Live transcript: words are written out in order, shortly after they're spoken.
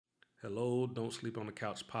Hello, Don't Sleep on the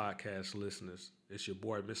Couch podcast listeners. It's your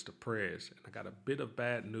boy, Mr. Prez, and I got a bit of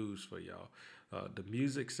bad news for y'all. The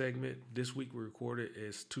music segment this week we recorded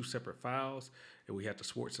is two separate files, and we had the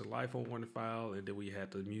sports and life on one file, and then we had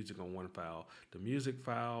the music on one file. The music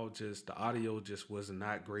file, the audio just was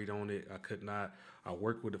not great on it. I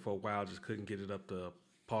worked with it for a while, just couldn't get it up to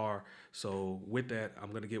par. So with that, I'm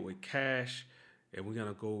going to get with Cash, and we're going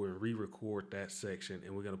to go and re-record that section,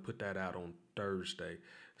 and we're going to put that out on Thursday.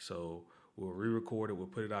 So we'll re-record it. We'll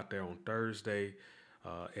put it out there on Thursday,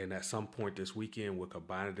 and at some point this weekend, we'll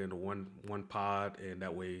combine it into one pod. And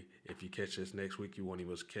that way, if you catch this next week, you won't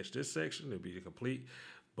even catch this section. It'll be complete.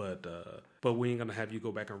 But we ain't gonna have you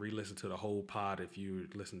go back and re-listen to the whole pod if you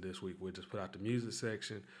listen this week. We'll just put out the music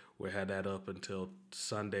section. We'll have that up until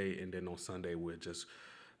Sunday, and then on Sunday we'll just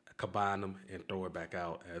combine them and throw it back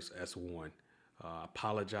out as one.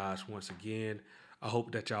 Apologize once again. I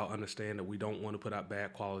hope that y'all understand that we don't want to put out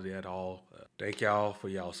bad quality at all. Thank y'all for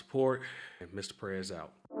y'all support, and Mr. Prez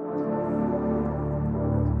out.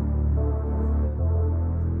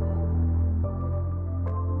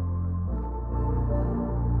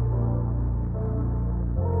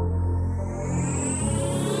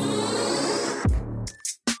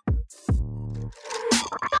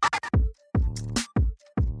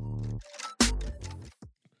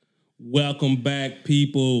 Welcome back,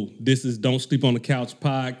 people. This is Don't Sleep on the Couch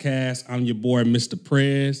podcast. I'm your boy, Mr.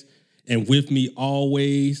 Prez. And with me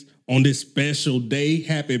always on this special day,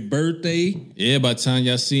 happy birthday. Yeah, by the time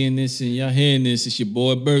y'all seeing this and y'all hearing this, it's your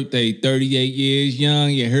boy birthday, 38 years young.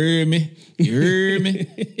 You heard me? You heard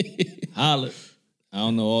me? Holla. I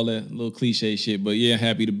don't know all that little cliche shit, but yeah,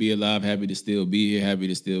 happy to be alive, happy to still be here, happy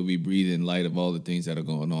to still be breathing in light of all the things that are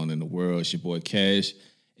going on in the world. It's your boy Cash,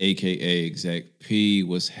 a.k.a. Exec P.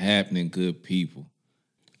 What's happening, good people?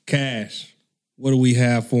 Cash, what do we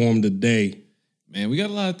have for him today? Man, we got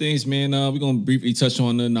a lot of things, man. We're going to briefly touch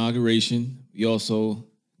on the inauguration. We also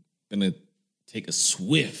going to take a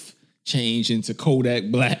swift change into Kodak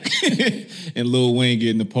Black and Lil Wayne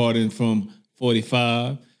getting the pardon from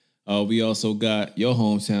 45. We also got your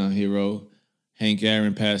hometown hero, Hank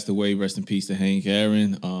Aaron, passed away. Rest in peace to Hank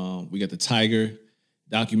Aaron. We got the Tiger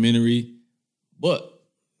documentary. But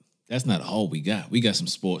that's not all we got. We got some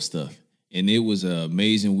sports stuff. And it was an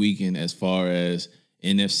amazing weekend as far as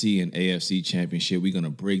NFC and AFC championship. We're going to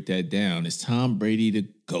break that down. Is Tom Brady the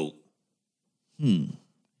GOAT?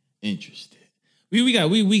 Interesting. We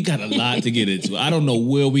got a lot to get into. I don't know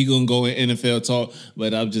where we're going to go in NFL talk,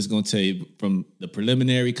 but I'm just going to tell you from the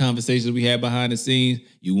preliminary conversations we had behind the scenes,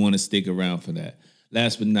 you want to stick around for that.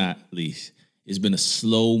 Last but not least, it's been a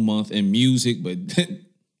slow month in music, but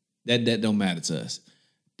that don't matter to us.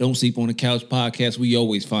 Don't Sleep on the Couch podcast. We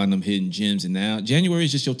always find them hidden gems. And now January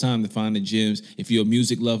is just your time to find the gems. If you're a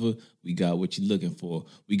music lover, we got what you're looking for.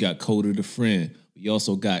 We got Coda the Friend. We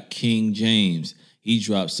also got King James. He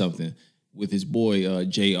dropped something with his boy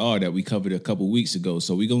JR that we covered a couple weeks ago.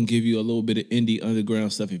 So we're going to give you a little bit of indie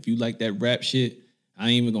underground stuff. If you like that rap shit, I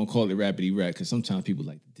ain't even going to call it rapidy rap because sometimes people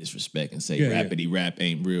like to disrespect and say rapidy rap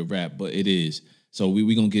ain't real rap, but it is. So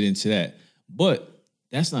we going to get into that. But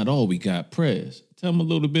that's not all we got. Prez, tell them a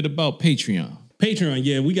little bit about Patreon. Patreon,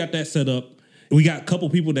 yeah, we got that set up. We got a couple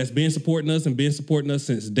people that's been supporting us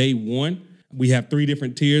since day one. We have 3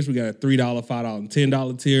 different tiers. We got a $3, $5, and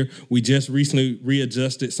 $10 tier. We just recently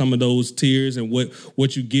readjusted some of those tiers and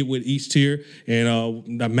what you get with each tier.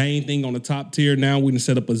 And the main thing on the top tier now, we can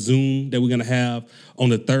set up a Zoom that we're going to have on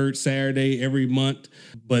the 3rd Saturday every month.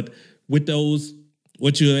 But with those,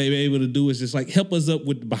 what you're able to do is just like help us up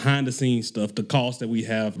with the behind the scenes stuff, the cost that we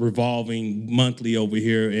have revolving monthly over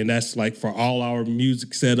here. And that's like for all our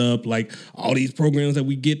music setup, like all these programs that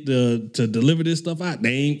we get to deliver this stuff out, they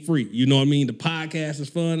ain't free. You know what I mean? The podcast is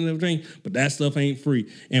fun and everything, but that stuff ain't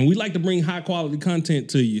free. And we like to bring high quality content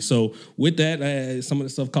to you. So with that, some of the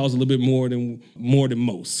stuff costs a little bit more than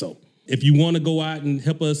most. So if you want to go out and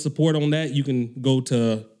help us support on that, you can go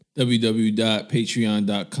to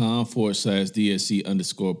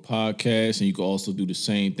www.patreon.com/DSC_podcast. And you can also do the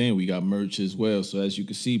same thing. We got merch as well. So as you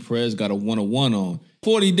can see, Prez got a 101 on.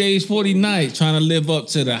 40 days, 40 nights, trying to live up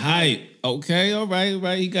to the hype. Okay, all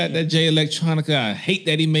right. He got that Jay Electronica. I hate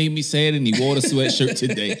that he made me say it and he wore the sweatshirt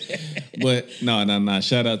today. But no.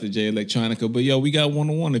 Shout out to Jay Electronica. But yo, we got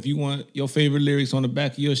 101. If you want your favorite lyrics on the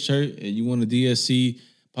back of your shirt and you want a DSC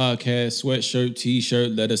podcast sweatshirt,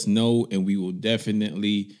 t-shirt, let us know and we will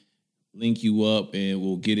definitely link you up and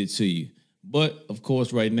we'll get it to you. But of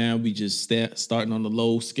course, right now we just starting on the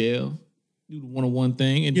low scale, do the 101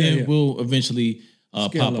 thing, and then we'll eventually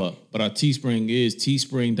pop up. But our Teespring is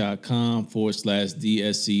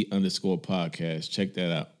teespring.com/DSC_podcast. Check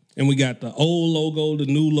that out. And we got the old logo,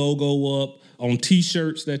 the new logo up on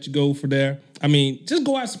T-shirts that you go for there. I mean, just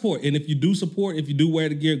go out and support. And if you do support, if you do wear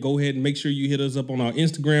the gear, go ahead and make sure you hit us up on our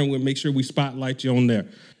Instagram. We'll make sure we spotlight you on there.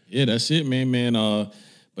 Yeah, that's it, man.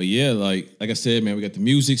 But yeah, like I said, man, we got the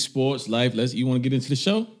music, sports, life. You want to get into the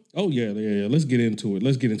show? Oh, yeah. Let's get into it.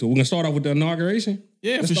 We're going to start off with the inauguration?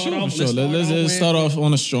 Yeah, for sure. Let's start off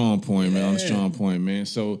on a strong point, man. On a strong point, man.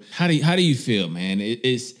 So how do you feel, man?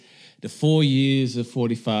 It's the 4 years of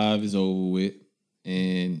 45 is over with,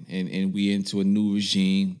 and we into a new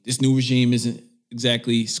regime. This new regime isn't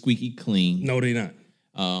exactly squeaky clean. No, they not.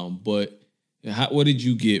 But what did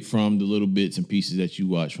you get from the little bits and pieces that you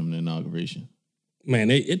watched from the inauguration?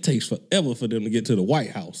 Man, it takes forever for them to get to the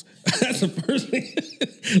White House. That's the first thing.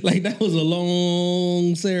 Like, that was a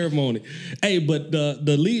long ceremony. Hey, but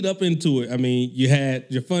the lead up into it, I mean, you had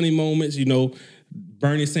your funny moments, you know,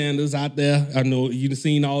 Bernie Sanders out there. I know you've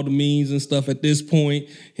seen all the memes and stuff at this point,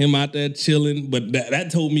 him out there chilling. But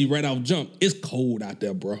that told me right off jump, it's cold out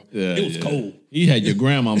there, bro. Yeah, it was cold. You had your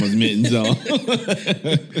grandmama's mittens on.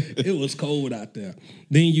 It was cold out there.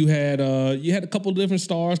 Then you had a couple of different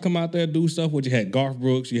stars come out there do stuff. What you had Garth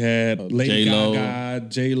Brooks, you had Lady Gaga,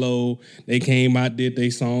 J-Lo. They came out, did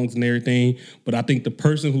their songs and everything. But I think the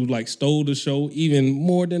person who like stole the show even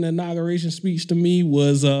more than the inauguration speech to me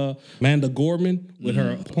was Amanda Gorman with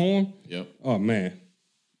her poem. Yep. Oh man.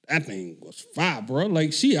 That thing was fire, bro.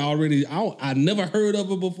 Like I never heard of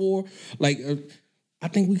her before. Like I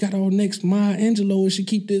think we got our next Maya Angelou if she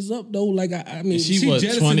keep this up though. Like I mean, she was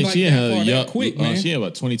 20. Like she had her quick, man. She had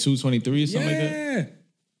about 22, 23 or something like that. Yeah.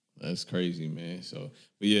 That's crazy, man. So,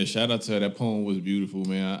 but yeah, shout out to her. That poem was beautiful,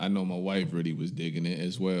 man. I know my wife really was digging it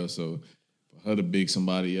as well. So for her to big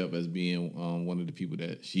somebody up as being one of the people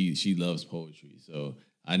that she loves poetry. So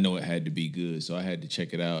I know it had to be good. So I had to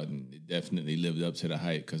check it out, and it definitely lived up to the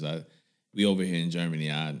hype because we over here in Germany.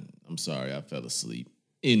 I'm sorry, I fell asleep.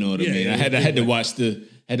 You know what I mean? I had to watch the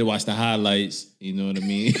highlights. You know what I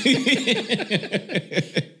mean?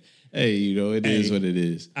 Hey, you know it is what it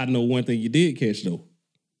is. I know one thing you did catch though.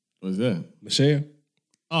 What's that? Michelle.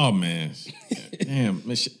 Oh man, damn,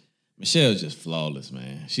 Michelle's just flawless,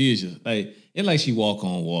 man. She is just like she walk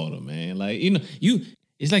on water, man. Like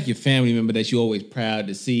it's like your family member that you always proud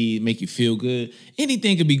to see, make you feel good.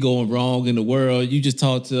 Anything could be going wrong in the world. You just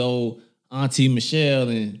talk to old Auntie Michelle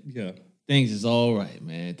and things is all right,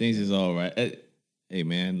 man. Things is all right. Hey,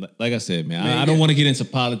 man, like I said, man, I don't want to get into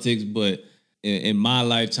politics, but in my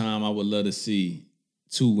lifetime, I would love to see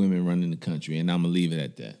 2 women running the country, and I'm going to leave it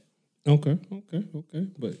at that. Okay.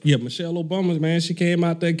 But yeah, Michelle Obama, man, she came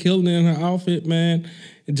out there killing it in her outfit, man.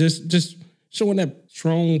 And just showing that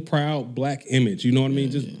strong, proud black image. You know what I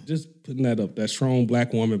mean? Just putting that up, that strong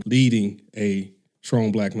black woman leading a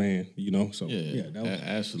strong black man, you know? So that was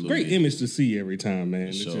absolutely great image to see every time, man.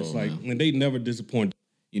 It's just like, and they never disappoint.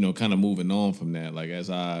 You know, kind of moving on from that, like as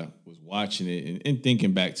I was watching it and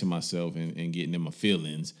thinking back to myself and getting in my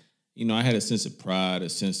feelings, you know, I had a sense of pride, a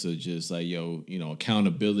sense of just like,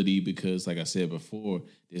 accountability, because like I said before,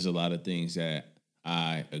 there's a lot of things that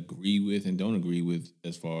I agree with and don't agree with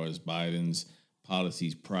as far as Biden's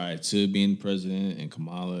policies prior to being president and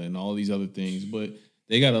Kamala and all these other things. But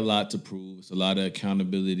they got a lot to prove. It's a lot of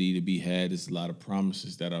accountability to be had. It's a lot of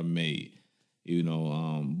promises that are made,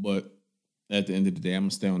 but at the end of the day, I'm going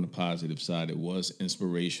to stay on the positive side. It was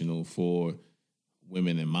inspirational for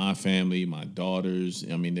women in my family, my daughters.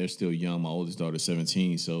 I mean, they're still young. My oldest daughter's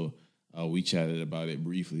 17, so we chatted about it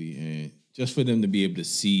briefly. And just for them to be able to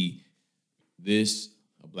see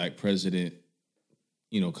a black president,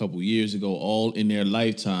 a couple years ago, all in their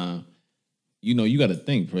lifetime, you got to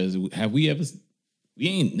think, President, we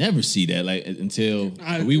ain't never see that until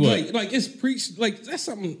we were. Like it's preached, like that's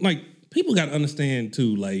something, like people got to understand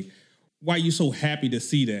too, like, why you so happy to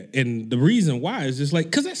see that. And the reason why is just like,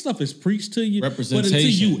 because that stuff is preached to you. Representation. But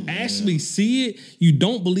until you actually see it, you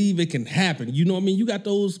don't believe it can happen. You know what I mean? You got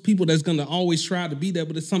those people that's going to always try to be there,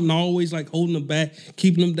 but it's something always like holding them back,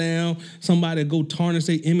 keeping them down. Somebody go tarnish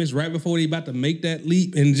their image right before they about to make that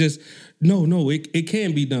leap, and just, no, it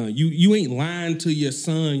can be done. You ain't lying to your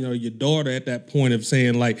son or your daughter at that point of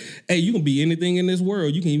saying like, hey, you can be anything in this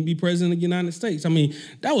world. You can even be president of the United States. I mean,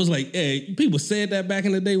 that was like, hey, people said that back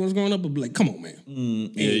in the day when I was growing up, but like, come on, man.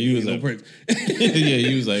 You was like,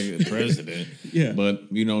 you was like president. Yeah.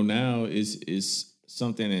 But now it's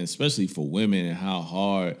something, and especially for women, and how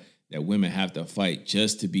hard that women have to fight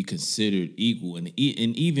just to be considered equal, and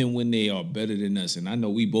even when they are better than us. And I know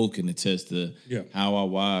we both can attest to how our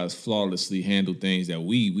wives flawlessly handle things that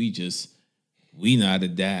we not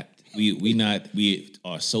adapt. We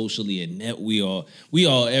are socially inept. We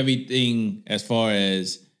are everything as far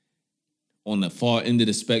as on the far end of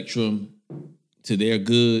the spectrum to their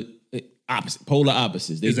good, polar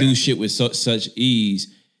opposites. They do shit with such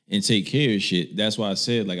ease and take care of shit. That's why I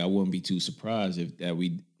said, like, I wouldn't be too surprised if that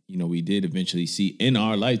we did eventually see in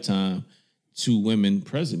our lifetime 2 women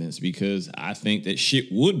presidents, because I think that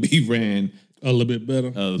shit would be ran a little bit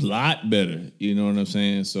better, a lot better. You know what I'm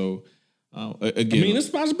saying? So again, I mean, it's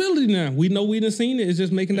a possibility now. We know we done seen it. It's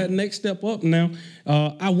just making that next step up now.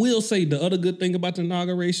 I will say the other good thing about the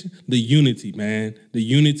inauguration, the unity, man. The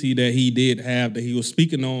unity that he did have, that he was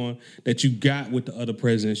speaking on, that you got with the other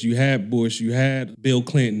presidents. You had Bush, you had Bill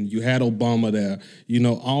Clinton, you had Obama there. You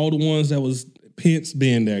know, all the ones that was Pence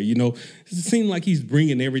being there. You know, it seemed like he's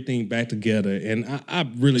bringing everything back together. And I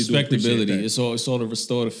really do appreciate that. It's sort of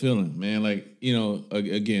restored a feeling, man. Like, you know,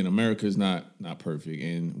 again, America is not perfect.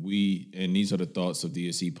 And these are the thoughts of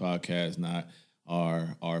DSC podcast, not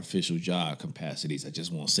our official job capacities. I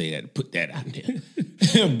just want to say that, put that out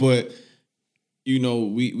there. But, you know,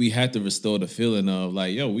 we had to restore the feeling of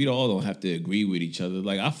like, yo, we all don't have to agree with each other.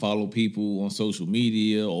 Like, I follow people on social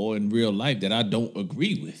media or in real life that I don't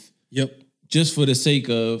agree with. Yep. Just for the sake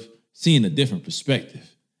of seeing a different perspective.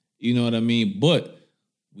 You know what I mean? But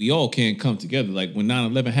we all can't come together. Like when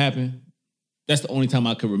 9/11 happened, that's the only time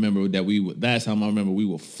I could remember that last time I remember we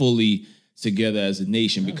were fully together as a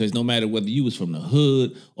nation, because no matter whether you was from the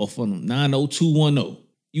hood or from 90210,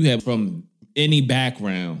 you have from any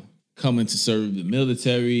background coming to serve the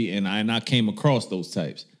military, and I came across those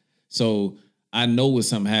types. So I know when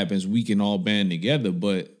something happens, we can all band together,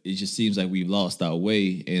 but it just seems like we've lost our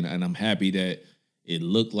way. And I'm happy that it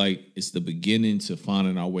looked like it's the beginning to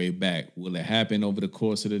finding our way back. Will it happen over the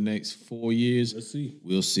course of the next 4 years? Let's see.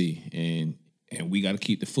 We'll see. And we got to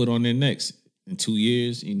keep the foot on their necks. In 2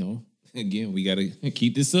 years, you know, again, we got to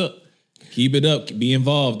keep this up. Keep it up. Be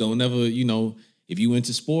involved. Don't ever, you know, if you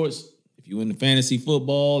into sports, if you into fantasy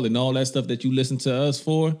football and all that stuff that you listen to us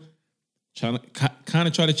for, kind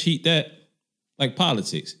of try to cheat that. Like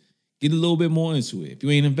politics, get a little bit more into it. If you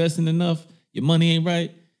ain't investing enough, your money ain't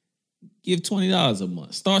right, give $20 a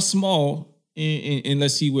month. Start small and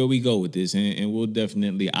let's see where we go with this. And we'll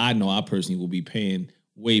definitely, I know I personally will be paying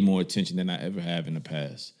way more attention than I ever have in the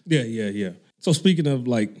past. Yeah. So speaking of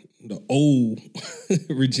like the old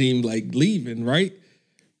regime, like leaving, right?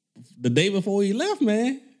 The day before he left,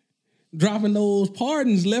 man, dropping those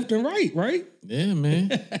pardons left and right? Yeah, man.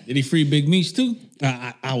 Did he free Big Meech too?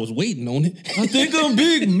 I was waiting on it. I think I'm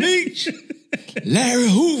Big Meech. Larry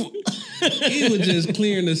Hoover. He was just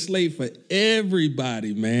clearing the slate for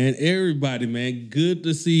everybody, man. Everybody, man. Good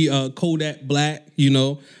to see Kodak Black. You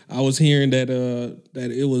know, I was hearing that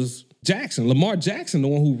it was Lamar Jackson, the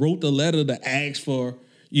one who wrote the letter to ask for,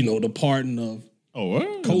 you know, the pardon of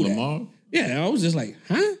Kodak. Lamar? Yeah, I was just like,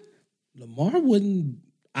 huh? Lamar wasn't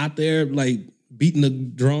out there like beating the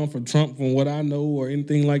drum for Trump from what I know or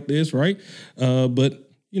anything like this, right? But,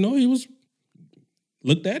 you know, he was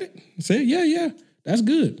looked at it and said, yeah, that's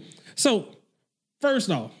good. So, first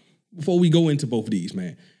off, before we go into both of these,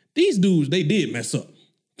 man, these dudes, they did mess up.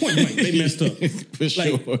 Point blank, they messed up. For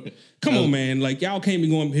sure. Come on, man. Like, y'all can't be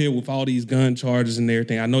going here with all these gun charges and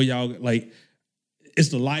everything. I know y'all, like, it's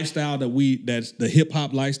the lifestyle that's the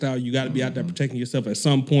hip-hop lifestyle. You got to be out there protecting yourself at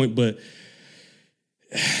some point, but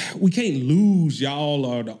we can't lose y'all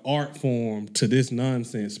or the art form to this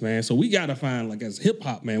nonsense, man. So we got to find, like, as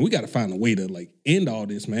hip-hop, man, we got to find a way to, like, end all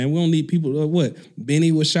this, man. We don't need people, what?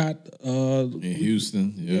 Benny was shot. In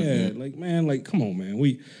Houston. Yeah, like, man, like, come on,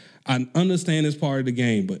 man. I understand it's part of the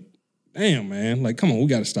game, but damn, man, like, come on, we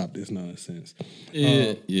got to stop this nonsense.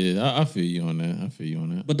 Yeah, I feel you on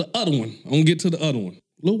that. But the other one, I'm going to get to the other one.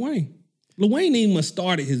 Lil Wayne. Lil Wayne ain't even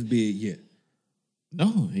started his bid yet.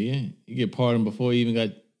 No, he ain't. He get pardoned before he even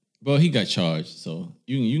got. Well, he got charged, so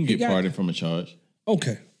you can get pardoned from a charge.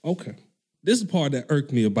 Okay. This is the part that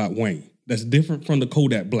irked me about Wayne. That's different from the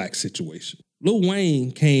Kodak Black situation. Lil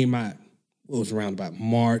Wayne came out. It was around about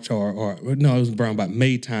March or no, it was around about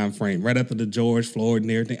May time frame, right after the George Floyd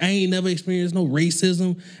and everything. I ain't never experienced no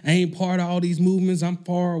racism. I ain't part of all these movements. I'm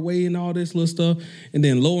far away and all this little stuff. And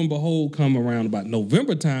then lo and behold, come around about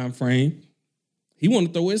November time frame. He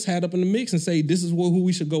wanted to throw his hat up in the mix and say, this is who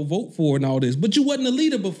we should go vote for and all this. But you wasn't a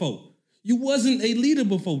leader before. You wasn't a leader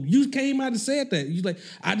before. You came out and said that. You like,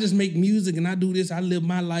 I just make music and I do this. I live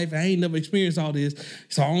my life. I ain't never experienced all this.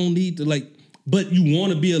 So I don't need to like, but you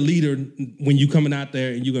want to be a leader when you coming out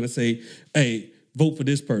there and you're going to say, hey, vote for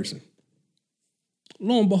this person.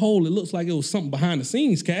 Lo and behold, it looks like it was something behind the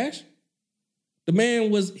scenes, Cash. The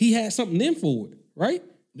man he had something in for it, right?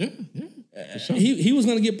 Yeah. For sure. He was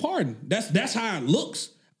going to get pardoned. That's how it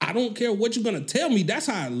looks. I don't care what you're going to tell me. That's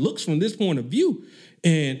how it looks from this point of view.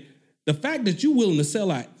 And The fact that you willing to sell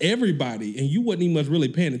out everybody and you wasn't even much really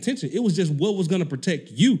paying attention, it was just what was going to protect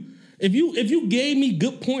you. If you gave me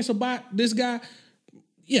good points about this guy,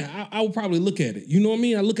 yeah, I would probably look at it. You know what I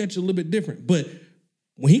mean? I look at you a little bit different. But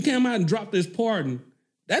when he came out and dropped this pardon,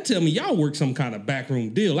 that tell me y'all work some kind of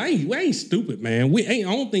backroom deal. We ain't stupid, man. I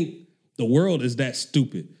don't think the world is that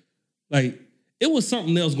stupid. Like, it was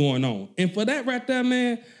something else going on. And for that right there,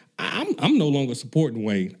 man, I'm no longer supporting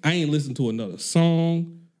Wayne. I ain't listened to another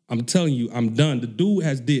song. I'm telling you, I'm done. The dude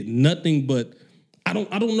has did nothing but I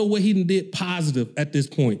don't know what he did positive at this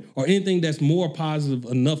point or anything that's more positive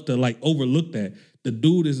enough to like overlook that. The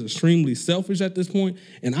dude is extremely selfish at this point,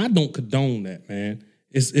 and I don't condone that, man.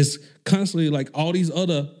 It's constantly like all these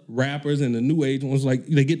other rappers and the new age ones, like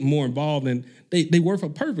they get more involved and they work for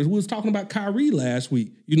purpose. We was talking about Kyrie last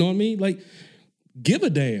week. You know what I mean? Like, give a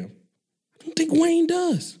damn. I don't think Wayne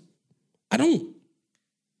does. I don't.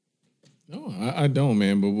 No, I don't,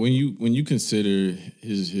 man. But when you consider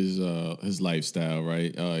his lifestyle,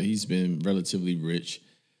 right? He's been relatively rich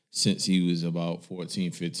since he was about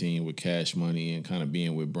 14, 15 with Cash Money and kind of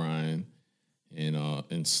being with Brian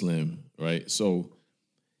and Slim, right? So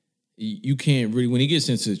you can't really, when he gets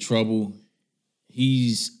into trouble,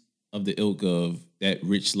 he's of the ilk of that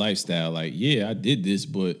rich lifestyle. Like, yeah, I did this,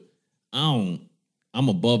 but I'm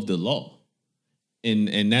above the law.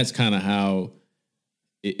 And that's kind of how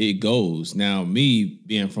it goes. Now, me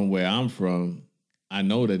being from where I'm from, I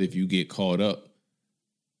know that if you get caught up,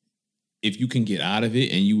 if you can get out of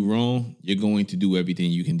it and you wrong, you're going to do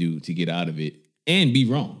everything you can do to get out of it and be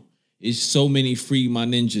wrong. It's so many free my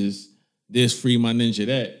ninjas, this free my ninja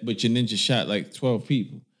that, but your ninja shot like 12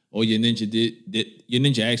 people. Or your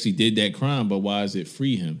ninja actually did that crime, but why is it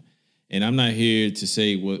free him? And I'm not here to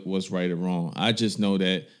say what's right or wrong. I just know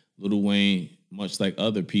that Lil Wayne, much like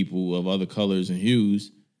other people of other colors and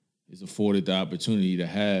hues, is afforded the opportunity to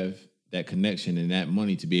have that connection and that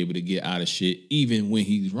money to be able to get out of shit even when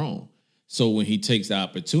he's wrong. So when he takes the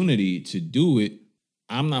opportunity to do it,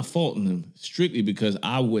 I'm not faulting him strictly because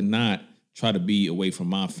I would not try to be away from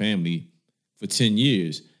my family for 10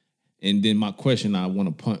 years. And then my question I want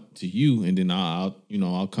to punt to you, and then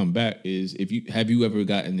I'll come back, is have you ever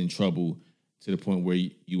gotten in trouble to the point where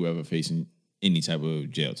you were ever facing any type of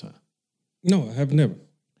jail time? No, I have never.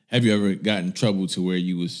 Have you ever gotten in trouble to where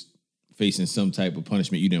you was facing some type of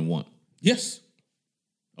punishment you didn't want? Yes.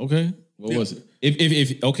 Okay. What was it?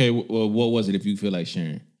 If what was it if you feel like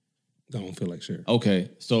sharing? I don't feel like sharing. Okay.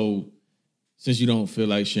 So since you don't feel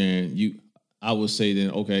like sharing, I would say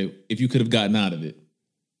then, okay, if you could have gotten out of it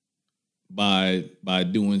by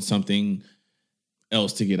doing something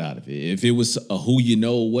else to get out of it. If it was a who you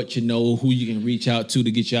know, what you know, who you can reach out to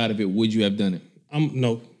get you out of it, would you have done it?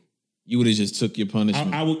 No. You would have just took your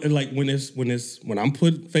punishment. I would like when I'm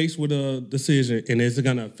faced with a decision and it's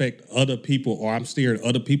gonna affect other people or I'm steering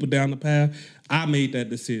other people down the path. I made that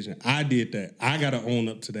decision. I did that. I gotta own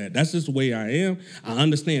up to that. That's just the way I am. I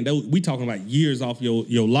understand that we talking about years off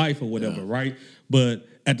your life or whatever, right? But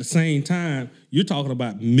at the same time, you're talking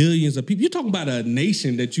about millions of people. You're talking about a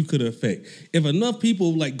nation that you could affect. If enough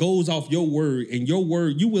people like goes off your word and your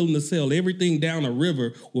word, you willing to sell everything down a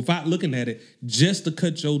river without looking at it just to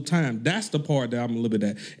cut your time. That's the part that I'm a little bit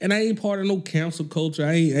at. And I ain't part of no cancel culture.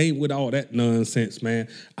 I ain't with all that nonsense, man.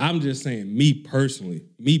 I'm just saying, me personally,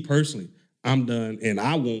 I'm done and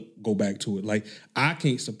I won't go back to it. Like, I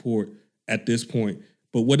can't support at this point.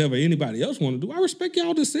 But whatever anybody else want to do, I respect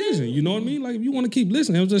y'all decision. You know what I mean? Like, if you want to keep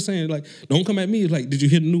listening, I was just saying, like, don't come at me. It's like, did you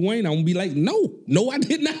hear the new Wayne? I'm going to be like, no, I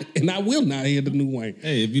did not. And I will not hear the new Wayne.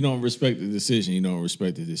 Hey, if you don't respect the decision, you don't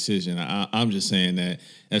respect the decision. I'm just saying that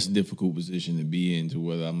that's a difficult position to be in, to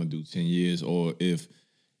whether I'm going to do 10 years or if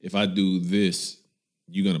I do this,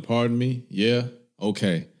 you going to pardon me? Yeah?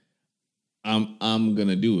 Okay. I'm going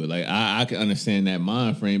to do it. Like, I can understand that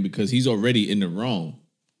mind frame because he's already in the wrong.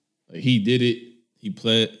 Like, he did it. He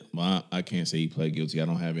pled. Well, I can't say he pled guilty. I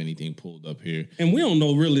don't have anything pulled up here, and we don't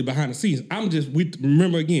know really behind the scenes.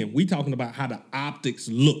 We talking about how the optics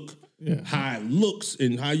look, how it looks,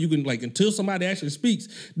 and how you can like until somebody actually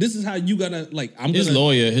speaks. This is how you gotta like. His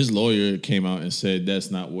lawyer came out and said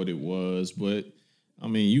that's not what it was. But I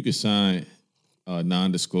mean, you could sign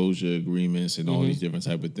non-disclosure agreements and all these different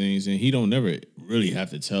type of things, and he don't never really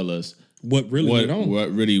have to tell us what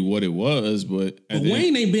it was, but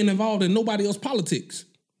Wayne ain't been involved in nobody else's politics.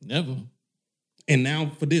 Never. And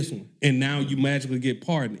now for this one. And now you magically get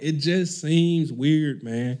pardoned. It just seems weird,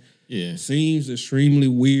 man. Yeah. Seems extremely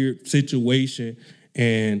weird situation.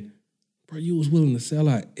 And bro, you was willing to sell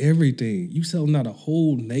out everything. You selling out a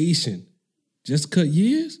whole nation. Just to cut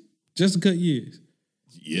years? Just to cut years.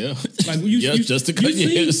 Yeah. Like just to cut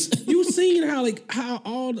years. You seen how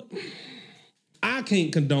all the, I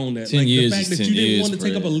can't condone that. 10 like years the fact is that 10 you didn't years, want to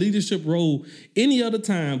take up a Fred. leadership role any other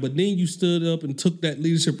time, but then you stood up and took that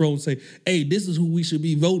leadership role and say, hey, this is who we should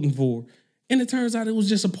be voting for. And it turns out it was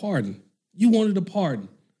just a pardon. You wanted a pardon.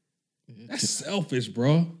 That's selfish,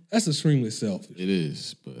 bro. That's extremely selfish. It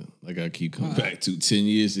is, but like I keep coming back to 10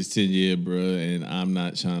 years is 10 years, bro, and I'm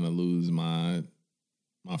not trying to lose my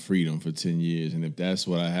freedom for 10 years. And if that's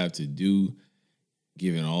what I have to do,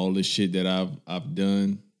 given all the shit that I've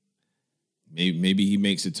done, maybe he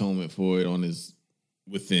makes atonement for it on his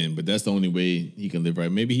within, but that's the only way he can live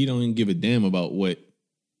right. Maybe he don't even give a damn about what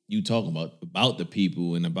you talk about the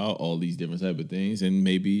people and about all these different type of things. And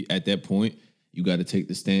maybe at that point, you got to take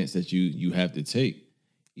the stance that you have to take.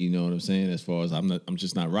 You know what I'm saying? As far as I'm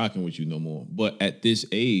just not rocking with you no more. But at this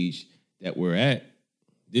age that we're at,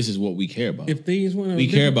 this is what we care about. If things went, we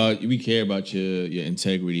care about your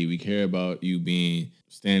integrity. We care about you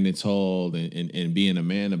standing tall and being a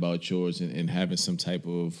man about yours and having some type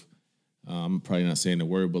of I'm probably not saying the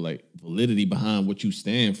word, but like validity behind what you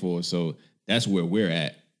stand for. So that's where we're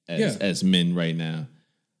at as men right now.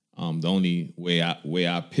 The only way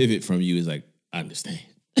I pivot from you is like I understand.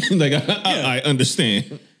 Like I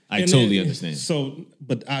understand. I totally understand. So,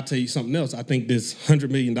 but I'll tell you something else. I think this $100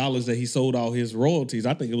 million that he sold all his royalties,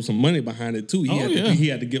 I think it was some money behind it too. He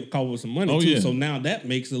had to come with some money too. Yeah. So now that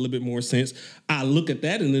makes a little bit more sense. I look at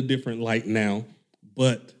that in a different light now.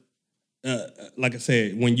 But like I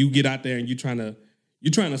said, when you get out there and you're trying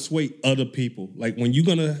to sway other people, like when you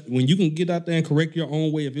can get out there and correct your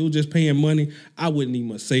own way. If it was just paying money, I wouldn't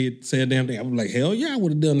even say a damn thing. I would be like, hell yeah, I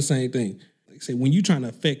would have done the same thing. Say when you trying to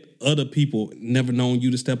affect other people, never known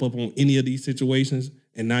you to step up on any of these situations,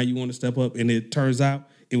 and now you want to step up, and it turns out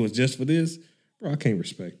it was just for this, bro. I can't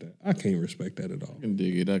respect that. I can't respect that at all. I can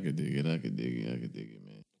dig it,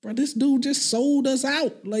 man. Bro, this dude just sold us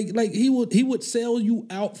out. Like he would sell you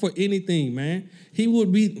out for anything, man. He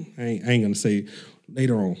would be. I ain't gonna say.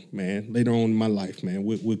 Later on in my life, man,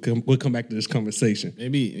 we'll come back to this conversation.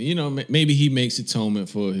 Maybe he makes atonement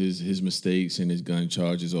for his mistakes and his gun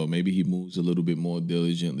charges, or maybe he moves a little bit more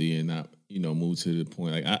diligently and not, move to the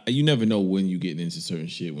point. Like you never know when you getting into certain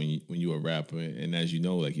shit when you're a rapper, and as you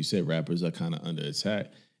know, like you said, rappers are kind of under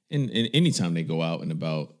attack, and anytime they go out and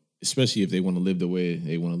about, especially if they want to live the way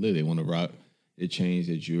they want to live, they want to rock. They change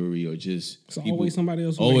their jewelry or just it's always somebody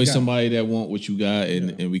else. Always somebody that want what you got,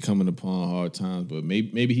 and we coming upon hard times. But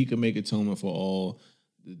maybe he can make atonement for all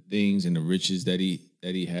the things and the riches that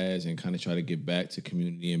he has, and kind of try to get back to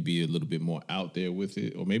community and be a little bit more out there with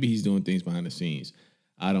it. Or maybe he's doing things behind the scenes.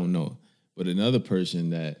 I don't know. But another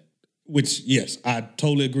person which, yes, I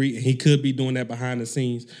totally agree. He could be doing that behind the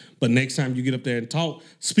scenes. But next time you get up there and talk,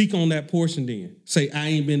 speak on that portion then. Say, I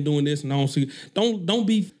ain't been doing this and I don't see. Don't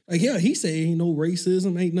be like, yeah, he said ain't no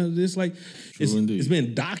racism, ain't none of this. Like, it's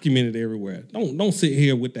been documented everywhere. Don't sit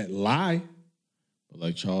here with that lie. But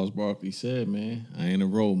like Charles Barkley said, man, I ain't a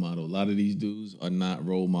role model. A lot of these dudes are not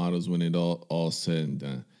role models when it all said and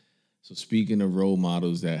done. So speaking of role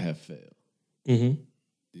models that have failed, did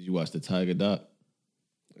you watch the Tiger doc?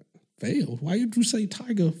 Failed? Why did you say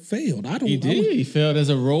Tiger failed? I don't. He did. He failed as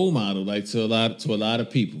a role model, like to a lot of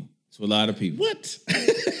people. To a lot of people. What?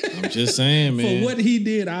 I'm just saying, man. For what he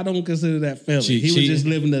did, I don't consider that failing. He was just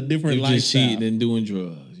living a different lifestyle. Just cheating and doing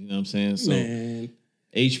drugs. You know what I'm saying? So man.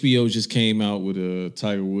 HBO just came out with a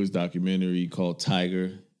Tiger Woods documentary called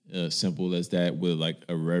Tiger. Simple as that, with like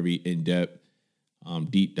a very in-depth,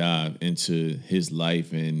 deep dive into his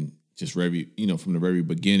life and just from the very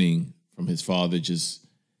beginning, from his father just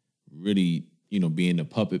really, being the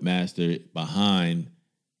puppet master behind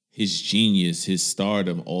his genius, his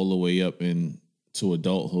stardom, all the way up into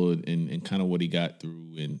adulthood and kind of what he got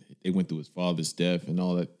through. And they went through his father's death and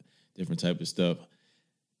all that different type of stuff.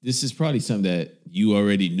 This is probably something that you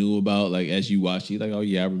already knew about. Like, as you watch it, you're like, oh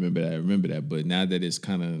yeah, I remember that. But now that it's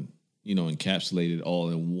kind of, encapsulated all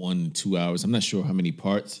in 1 to 2 hours, I'm not sure how many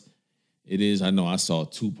parts it is. I know I saw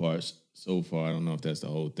 2 parts so far. I don't know if that's the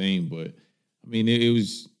whole thing, but I mean, it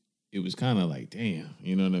was kind of like, damn,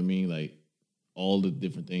 you know what I mean? Like, all the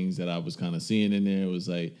different things that I was kind of seeing in there was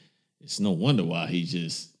like, it's no wonder why he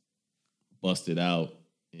just busted out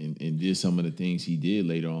and did some of the things he did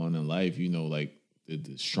later on in life, like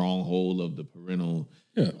the stronghold of the parental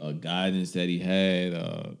guidance that he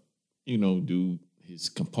had, do his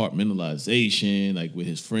compartmentalization, like with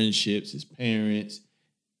his friendships, his parents,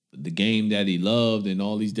 the game that he loved, and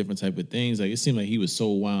all these different type of things. Like, it seemed like he was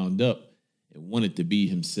so wound up and wanted to be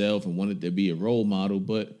himself and wanted to be a role model,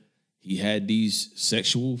 but he had these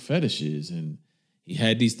sexual fetishes and he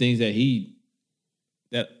had these things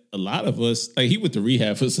that a lot of us, like, he went to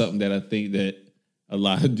rehab for something that I think that a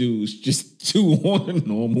lot of dudes just do on a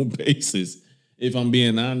normal basis. If I'm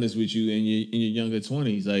being honest with you, in your younger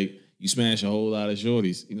 20s, like you smash a whole lot of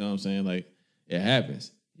shorties. You know what I'm saying? Like it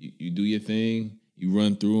happens. You do your thing. You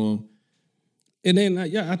run through them. And then,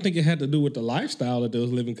 I think it had to do with the lifestyle that they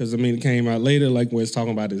was living. Because, I mean, it came out later, like when it's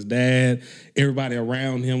talking about his dad. Everybody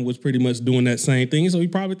around him was pretty much doing that same thing. So he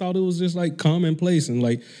probably thought it was just, like, commonplace. And,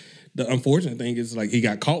 like, the unfortunate thing is, like, he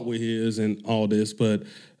got caught with his and all this. But,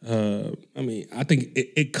 I mean, I think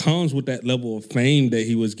it comes with that level of fame that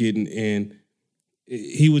he was getting. And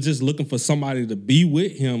he was just looking for somebody to be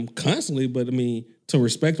with him constantly. But, I mean, to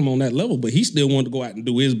respect him on that level. But he still wanted to go out and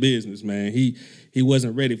do his business, man. He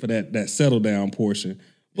wasn't ready for that settle down portion.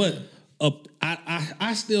 But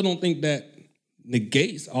I still don't think that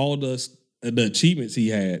negates all the achievements he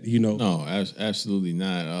had, you know. No, absolutely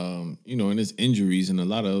not. And his injuries and a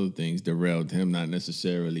lot of other things derailed him, not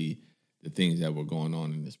necessarily the things that were going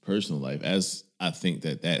on in his personal life, as I think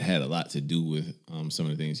that had a lot to do with some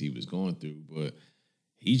of the things he was going through. But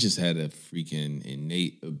he just had a freaking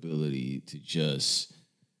innate ability to just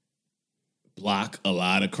block a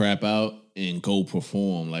lot of crap out and go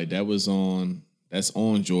perform. Like that's on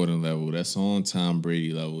Jordan level, that's on Tom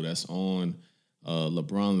Brady level, that's on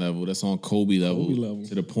LeBron level, that's on Kobe level,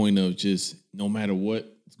 to the point of just no matter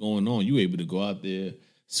what's going on, you able to go out there,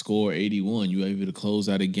 score 81, you able to close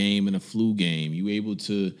out a game in a flu game, you able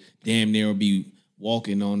to damn near be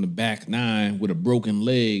walking on the back nine with a broken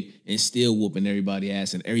leg and still whooping everybody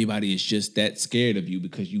ass, and everybody is just that scared of you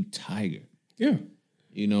because you Tiger. Yeah.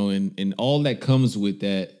 You know, and all that comes with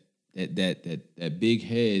that big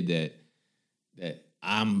head, that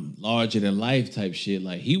I'm larger than life type shit.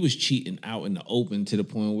 Like he was cheating out in the open to the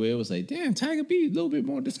point where it was like, damn, Tiger be a little bit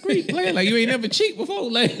more discreet player. Like you ain't never cheat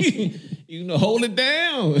before. Like, hold it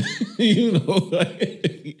down.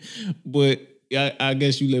 But I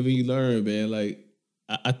guess you live and you learn, man. Like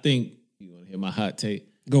I think you want to hear my hot take.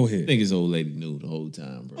 Go ahead. I think his old lady knew the whole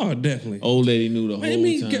time, bro. Oh, definitely. Old lady knew the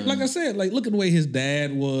whole time. Like I said, like look at the way his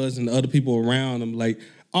dad was and the other people around him. Like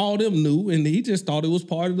all them knew, and he just thought it was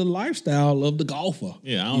part of the lifestyle of the golfer.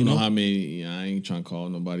 Yeah, I don't know how many. I ain't trying to call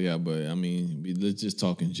nobody out, but I mean, let's just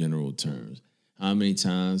talk in general terms. How many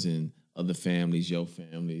times in other families, your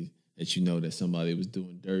family, that you know that somebody was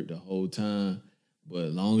doing dirt the whole time, but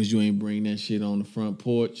as long as you ain't bring that shit on the front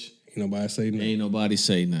porch, ain't nobody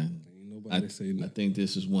say nothing. I think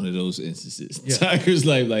this is one of those instances. Yeah. Tiger's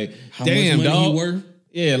like, how damn, much money dog. He worth?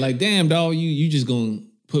 Yeah, like, damn, dog, you just gonna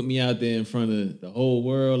put me out there in front of the whole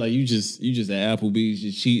world? Like, you just at Applebee's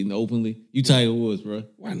just cheating openly? You Tiger Woods, bro.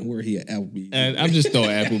 Why in the world he at Applebee's? And I'm just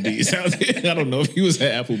throwing Applebee's out there. I don't know if he was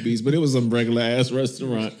at Applebee's, but it was some regular ass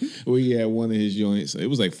restaurant where he had one of his joints. It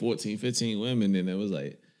was like 14, 15 women, and it was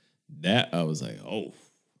like that. I was like, oh.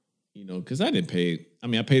 Because I didn't pay. I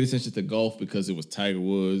mean, I paid attention to golf because it was Tiger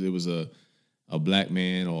Woods. It was a black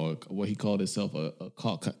man, or what he called himself, a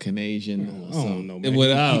Caucasian or something. I don't know,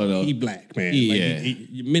 man. I don't know. He black, man. Yeah. Like,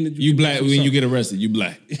 you black when you get arrested. You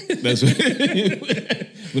black. That's what,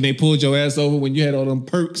 when they pulled your ass over when you had all them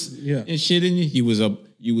perks and shit in you.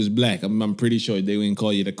 You was black. I'm pretty sure they didn't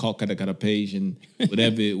call you the Caucasian,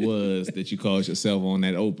 whatever it was that you called yourself on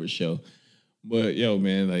that Oprah show. But yo,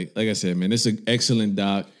 man, like I said, man, it's an excellent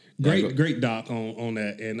doc. Great doc on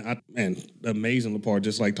that, and the amazing part,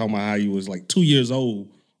 just like talking about how he was like 2 years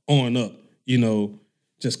old on up,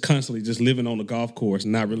 just constantly just living on the golf course,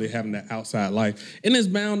 not really having that outside life, and it's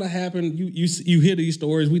bound to happen. You hear these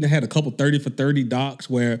stories. We done had a couple 30 for 30 docs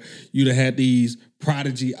where you'd have had these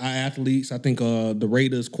prodigy athletes. I think the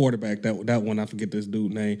Raiders quarterback, that one, I forget this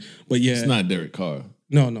dude's name, but yeah, it's not Derek Carr.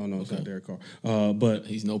 No, it's not Derek Carr. But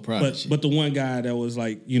he's no prodigy. But the one guy that was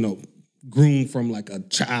like, groomed from like a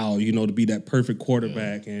child, to be that perfect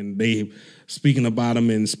quarterback. Yeah. And they speaking about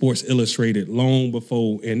him in Sports Illustrated long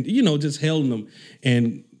before, and, just held him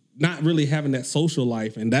and not really having that social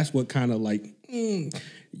life. And that's what kind of like, it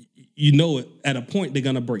at a point they're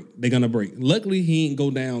going to break. Luckily, he ain't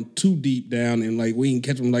go down too deep down and like we ain't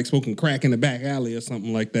catch him like smoking crack in the back alley or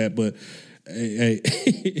something like that. But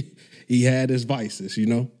he had his vices,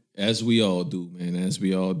 As we all do, man. As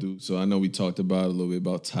we all do. So I know we talked about a little bit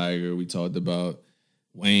about Tiger. We talked about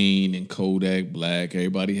Wayne and Kodak Black.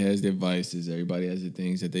 Everybody has their vices. Everybody has the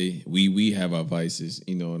things that we have our vices.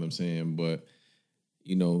 You know what I'm saying? But,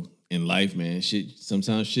 in life, man,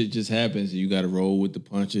 sometimes shit just happens and you got to roll with the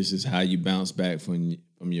punches. It's how you bounce back from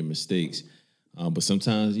your mistakes. But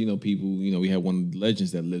sometimes, people, we have one of the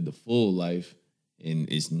legends that lived a full life, and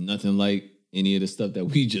it's nothing like any of the stuff that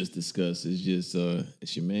we just discussed. Is just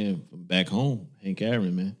it's your man from back home, Hank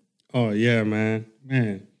Aaron, man. Oh yeah, man,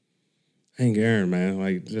 Hank Aaron, man.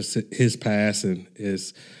 Like just his passing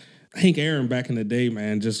is Hank Aaron back in the day,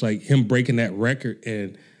 man, just like him breaking that record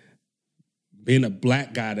and being a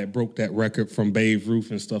black guy that broke that record from Babe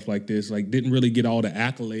Ruth and stuff like this, like didn't really get all the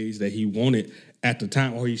accolades that he wanted at the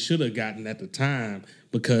time, or he should have gotten at the time,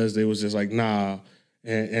 because they was just like, nah.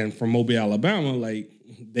 And from Mobile, Alabama, like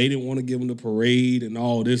they didn't want to give him the parade and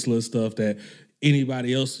all this little stuff that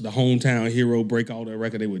anybody else, the hometown hero, break all their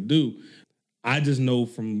record, they would do. I just know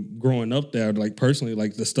from growing up there, like personally,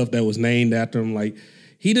 like the stuff that was named after him, like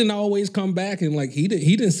he didn't always come back, and like he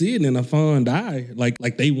didn't see it in a fond eye,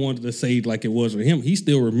 like they wanted to say like it was for him. He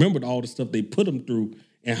still remembered all the stuff they put him through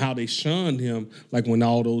and how they shunned him, like when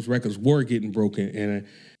all those records were getting broken. And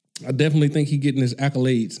I definitely think he getting his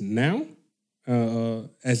accolades now,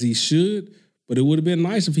 as he should. But it would have been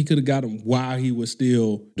nice if he could have got him while he was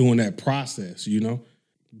still doing that process, you know?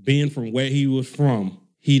 Being from where he was from,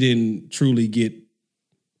 he didn't truly get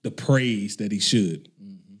the praise that he should.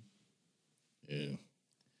 Yeah.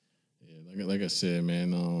 Like I said,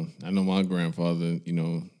 man, I know my grandfather, you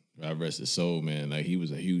know, God rest his soul, man. Like he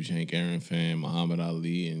was a huge Hank Aaron fan, Muhammad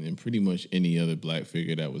Ali, and pretty much any other black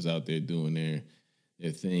figure that was out there doing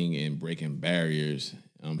their thing and breaking barriers.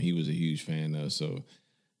 He was a huge fan of. So,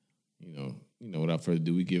 you know, without further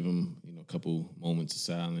ado, we give him, you know, a couple moments of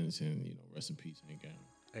silence and, you know, rest in peace, Hank Aaron.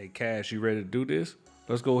 Hey, Cash, you ready to do this?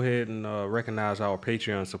 Let's go ahead and recognize our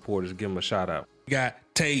Patreon supporters. Give them a shout out. We got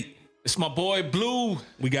Tate. It's my boy Blue,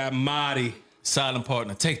 We got Marty. silent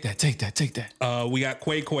partner. Take that. We got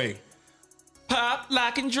Quay. Pop,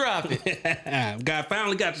 lock, and drop it.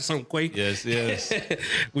 Finally got you some Quay. Yes.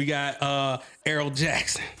 We got Errol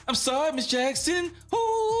Jackson. I'm sorry, Miss Jackson.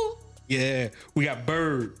 Ooh, Yeah. We got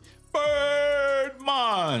Bird.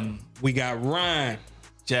 Birdman. We got Ryan.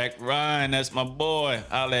 Jack Ryan, that's my boy.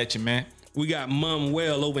 I'll at you, man. We got Mum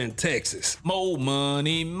Well over in Texas. More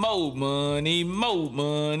money, more money, more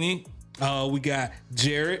money. We got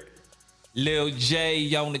Jared. Lil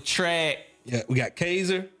J on the track. Yeah, we got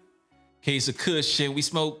Kaiser. Case of cushion, we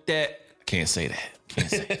smoked that. Can't say that.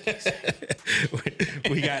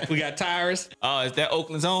 we got Tyrus. Oh, is that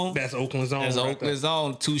Oakland's own? That's Oakland's own. That's right Oakland's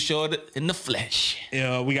own. Too short in the flesh.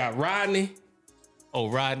 there. We got Rodney. Oh,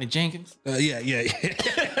 Rodney Jenkins. Yeah.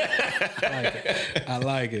 I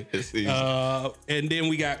like it. It's easy. And then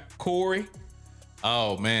we got Corey.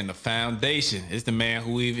 Oh man, the foundation. It's the man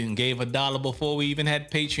who even gave $1 before we even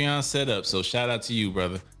had Patreon set up. So shout out to you,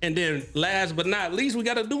 brother. And then last but not least, we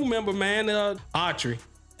got a new member, man, Autry.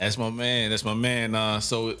 That's my man.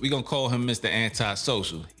 So we gonna call him Mr.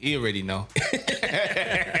 Antisocial. He already know.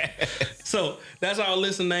 So that's our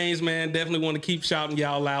list of names, man. Definitely want to keep shouting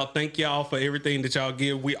y'all out. Thank y'all for everything that y'all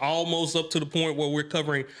give. We almost up to the point where we're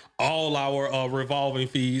covering all our revolving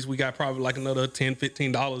fees. We got probably like another $10,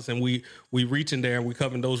 $15, and we reaching there and we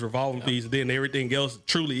covering those revolving fees. Then everything else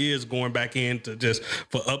truly is going back into just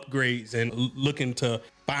for upgrades and looking to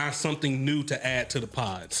find something new to add to the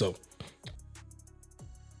pod. So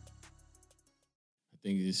I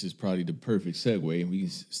think this is probably the perfect segue. We can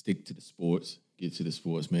stick to the sports, get to the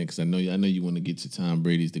sports, man, because I know you want to get to Tom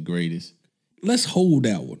Brady's the greatest. let's hold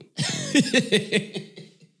that one.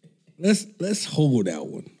 Let's hold that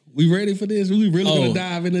one. We ready for this? We really gonna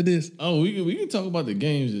dive into this? Oh, we can talk about the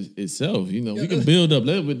games itself. You know, we can build up.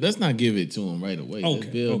 Let's not give it to him right away.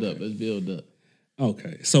 Okay, Let's build up.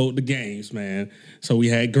 Okay, so the games, man. So we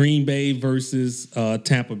had Green Bay versus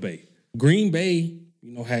Tampa Bay. Green Bay,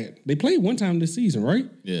 you know, they played one time this season, right?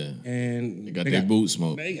 Yeah. And They got their boot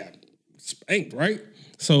smoked. They got spanked, right?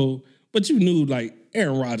 So, but you knew like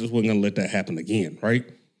Aaron Rodgers wasn't gonna let that happen again, right?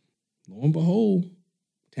 Lo and behold,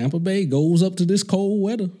 Tampa Bay goes up to this cold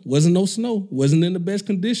weather. Wasn't no snow. Wasn't in the best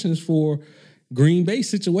conditions for Green Bay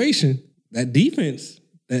situation. That defense,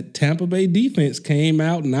 that Tampa Bay defense came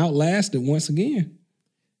out and outlasted once again.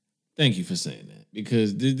 Thank you for saying that,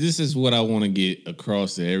 because this is what I want to get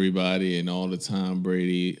across to everybody and all the Tom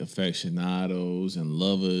Brady aficionados and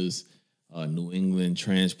lovers, New England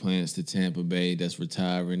transplants to Tampa Bay that's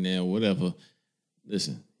retiring there, whatever.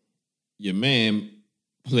 Listen, your man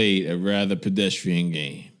played a rather pedestrian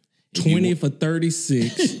game. 20 for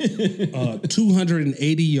 36,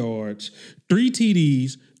 280 yards, 3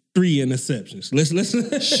 TDs, 3 interceptions.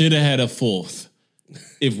 Listen. Should have had a fourth.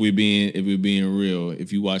 If we're being real,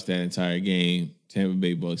 if you watch that entire game, Tampa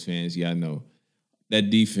Bay Bucs fans, y'all know that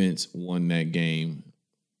defense won that game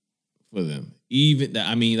for them.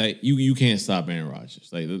 You can't stop Aaron Rodgers.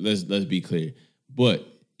 Like let's be clear, but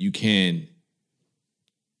you can't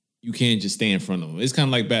just stay in front of him. It's kind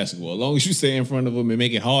of like basketball. As long as you stay in front of him and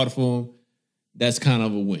make it hard for him, that's kind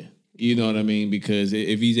of a win. You know what I mean? Because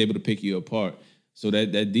if he's able to pick you apart, so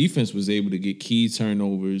that defense was able to get key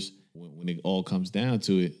turnovers. When it all comes down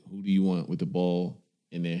to it, who do you want with the ball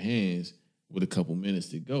in their hands with a couple minutes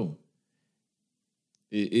to go.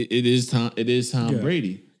 It is Tom. It is Tom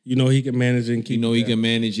Brady. You know he can manage it and keep. You know he can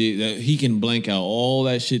manage it. He can blank out all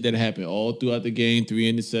that shit that happened all throughout the game.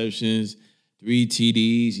 3 interceptions, 3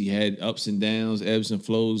 TDs. He had ups and downs, ebbs and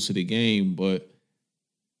flows to the game. But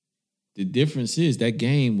the difference is that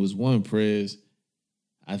game was won, Prez,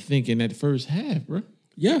 I think, in that first half, bro.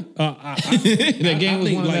 Yeah. That game was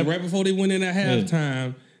think, won like, right before they went in at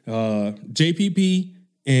halftime, JPP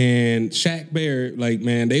and Shaq Barrett, like,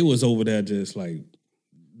 man, they was over there just like,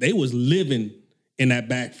 they was living in that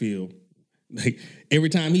backfield. Like, every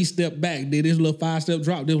time he stepped back, did his little 5-step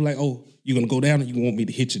drop, they were like, oh, you're going to go down and you want me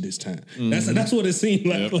to hit you this time. That's what it seemed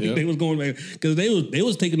like. Yep. They was going back. Because they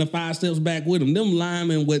was taking the 5 steps back with him. Them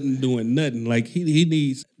linemen wasn't doing nothing. Like, he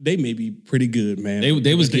needs, they may be pretty good, man.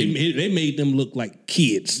 They made them look like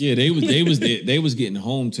kids. Yeah, they was getting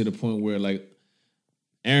home to the point where, like,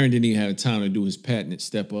 Aaron didn't even have time to do his patented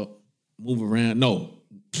step up, move around. No,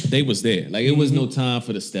 they was there. Like, it was no time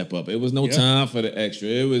for the step up. It was no time for the extra.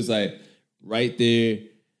 It was like right there,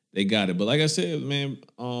 they got it. But like I said, man,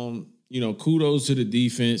 kudos to the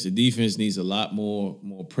defense. The defense needs a lot more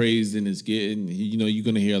praise than it's getting. You know, you're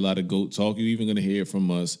gonna hear a lot of GOAT talk. You're even gonna hear it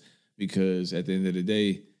from us because at the end of the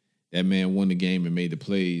day, that man won the game and made the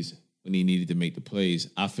plays when he needed to make the plays.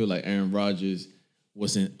 I feel like Aaron Rodgers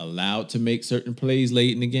wasn't allowed to make certain plays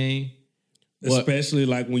late in the game. Especially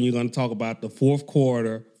like when you're going to talk about the fourth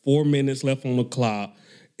quarter, 4 minutes left on the clock,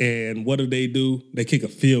 and what do? They kick a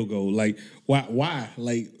field goal. Like, why?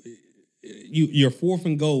 Like, you're 4th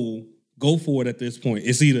and goal, go for it at this point.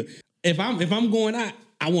 It's either, if I'm going out,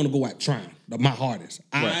 I want to go out trying my hardest.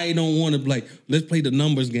 Right. I don't want to, like, let's play the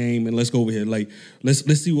numbers game and let's go over here. Like, let's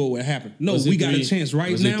see what would happen. No, we got a chance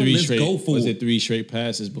right now. Let's go for it. Was it 3 straight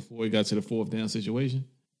passes before we got to the 4th down situation?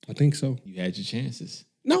 I think so. You had your chances.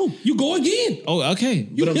 No, you go again. Oh, okay.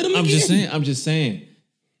 You hit him again. I'm just saying.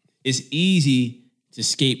 It's easy to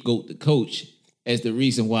scapegoat the coach as the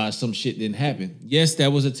reason why some shit didn't happen. Yes,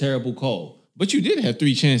 that was a terrible call. But you did have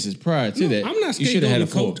 3 chances prior to that. I'm not scapegoating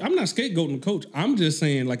the coach. I'm not scapegoating the coach. I'm just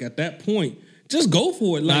saying, like, at that point, just go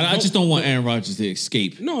for it. Like, I just don't want Aaron Rodgers to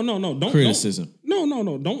escape. No. Don't criticism. No.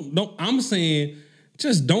 Don't. I'm saying,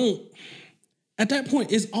 just don't. At that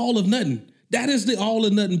point, it's all or nothing. That is the all or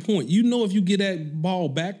nothing point. You know, if you get that ball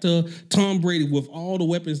back to Tom Brady with all the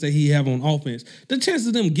weapons that he have on offense, the chances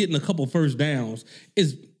of them getting a couple first downs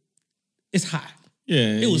is high.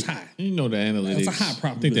 Yeah, it was high. You know the analytics. It's a high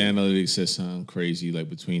probability. I think the analytics said something crazy, like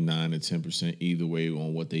between 9 and 10% either way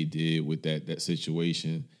on what they did with that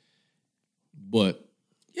situation. But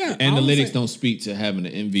analytics don't speak to having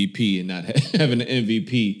an MVP and not having an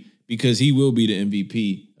MVP because he will be the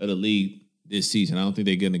MVP of the league this season. I don't think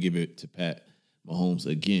they're going to give it to Pat Mahomes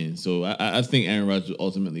again. So I think Aaron Rodgers will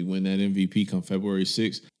ultimately win that MVP come February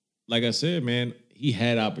 6th. Like I said, man, he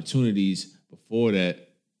had opportunities before that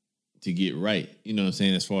to get right. You know what I'm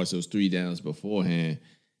saying? As far as those 3 downs beforehand.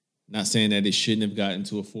 Not saying that it shouldn't have gotten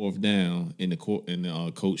to a 4th down and the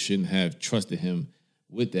coach shouldn't have trusted him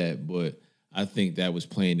with that. But I think that was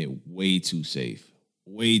playing it way too safe.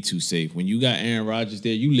 Way too safe. When you got Aaron Rodgers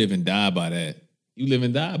there, you live and die by that. You live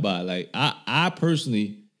and die by it. Like, I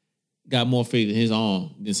personally got more faith in his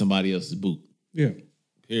arm than somebody else's boot. Yeah.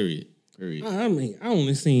 Period. I mean, I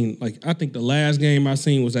only seen, like, I think the last game I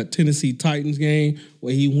seen was that Tennessee Titans game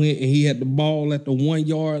where he went and he had the ball at the 1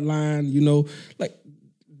 yard line, you know. Like,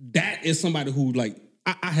 that is somebody who, like,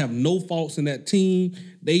 I have no faults in that team.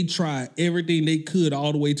 They tried everything they could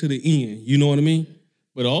all the way to the end. You know what I mean?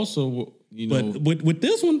 But also, you know. But with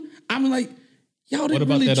this one, I'm like, y'all didn't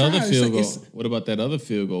really try. What about that other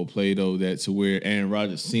field goal play, though, that to where Aaron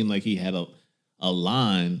Rodgers seemed like he had a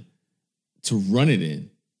line to run it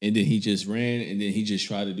in, and then he just ran, and then he just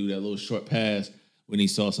tried to do that little short pass when he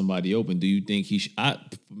saw somebody open. Do you think he should?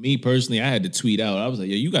 For me personally, I had to tweet out. I was like,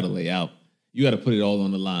 yo, you got to lay out. You got to put it all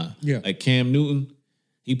on the line. Yeah. Like Cam Newton,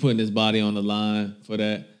 he putting his body on the line for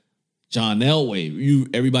that. John Elway,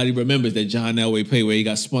 everybody remembers that John Elway play where he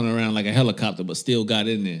got spun around like a helicopter, but still got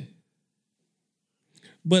in there.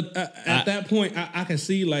 But at that point, I can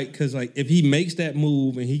see, like, because, like, if he makes that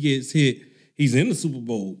move and he gets hit, he's in the Super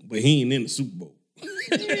Bowl, but he ain't in the Super Bowl.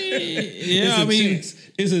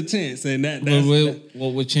 It's a chance, and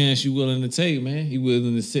what chance you willing to take, man? You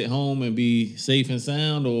willing to sit home and be safe and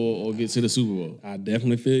sound, or get to the Super Bowl? I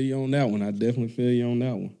definitely feel you on that one. You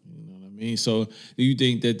know what I mean? So, do you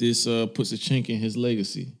think that this puts a chink in his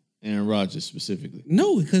legacy, Aaron Rodgers specifically?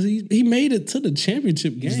 No, because he made it to the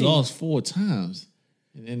championship game. He's lost 4 times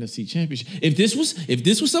in the NFC Championship. If this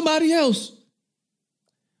was somebody else,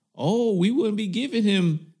 we wouldn't be giving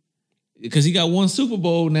him, because he got 1 Super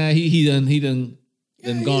Bowl now. He done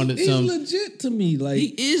then garnered he's some. legit to me. Like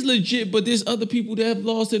He is legit, but there's other people that have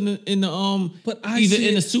lost in the But I either see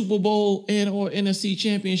in the it- Super Bowl and or NFC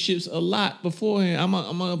championships a lot beforehand. I'm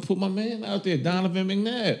gonna put my man out there, Donovan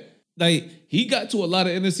McNabb. Like he got to a lot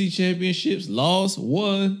of NFC championships, lost,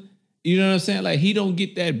 won. You know what I'm saying? Like he don't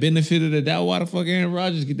get that benefit of the doubt. Why the fuck Aaron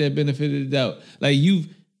Rodgers get that benefit of the doubt? Like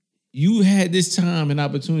you had this time and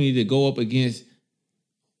opportunity to go up against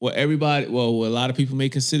what a lot of people may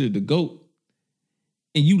consider the GOAT.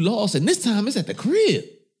 And you lost, and this time it's at the crib.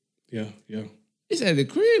 yeah. It's at the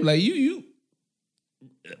crib. Like you,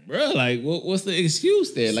 bro. Like what's the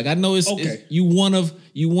excuse there? Like I know it's you one of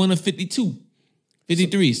 52,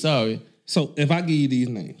 53. Sorry. So if I give you these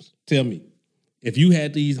names, tell me if you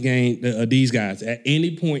had these guys at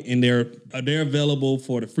any point in they're available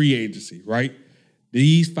for the free agency, right?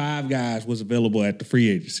 These 5 guys was available at the free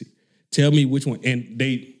agency. Tell me which one, and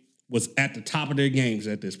they was at the top of their games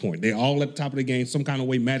at this point. They're all at the top of their game. Some kind of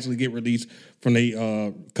way magically get released from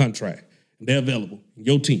their contract. They're available.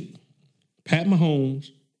 Your team: Pat Mahomes,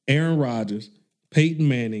 Aaron Rodgers, Peyton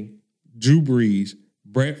Manning, Drew Brees,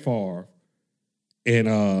 Brett Favre,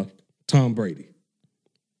 and Tom Brady.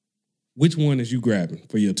 Which one is you grabbing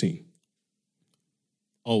for your team?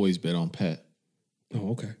 Always bet on Pat.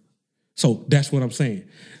 Oh, okay. So that's what I'm saying.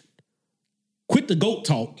 Quit the GOAT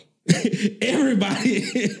talk.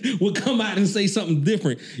 Everybody will come out and say something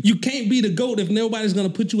different. You can't be the GOAT if nobody's going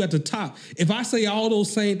to put you at the top. If I say all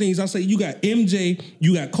those same things, I say you got MJ,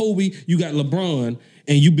 you got Kobe, you got LeBron,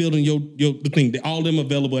 and you building the thing. All of them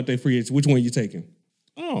available at their free agency. Which one are you taking?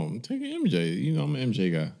 Oh, I'm taking MJ. You know I'm an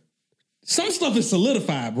MJ guy. Some stuff is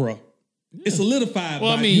solidified, bro. Yeah. It's solidified.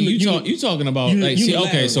 Well, I mean, you talking about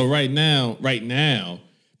okay. So right now.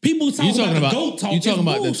 People talking about the GOAT talk. You talking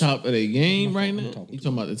about the bullshit. top of their game right now? You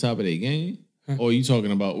talking about the top of their game? Huh? Or you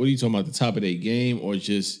talking about, what are you talking about, the top of their game or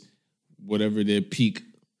just whatever their peak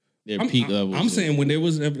level? I'm saying when they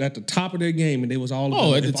was at the top of their game and they was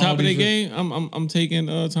all at the top of their game, I'm taking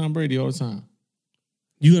Tom Brady all the time.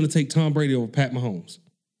 You're gonna take Tom Brady over Pat Mahomes.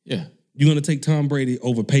 Yeah. You're gonna take Tom Brady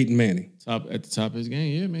over Peyton Manning. At the top of his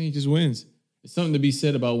game, yeah, man, he just wins. There's something to be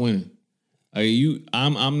said about winning.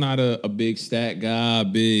 I'm not a big stat guy,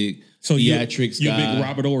 big theatrics you're guy. You're a big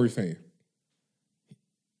Robert Horry fan.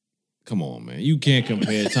 Come on, man. You can't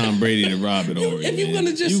compare Tom Brady to Robert Horry. If you're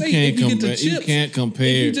gonna just you say can't if you get the chips, you can't compare.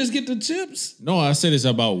 If you just get the chips. No, I said it's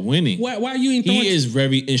about winning. Why you ain't throwing? He is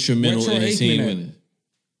very instrumental in his team Aikman winning.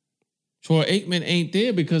 Troy Aikman ain't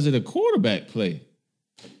there because of the quarterback play.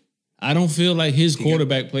 I don't feel like his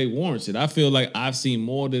quarterback play warrants it. I feel like I've seen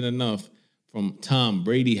more than enough from Tom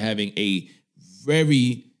Brady having a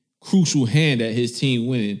very crucial hand at his team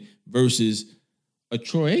winning versus a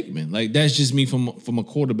Troy Aikman. Like that's just me from a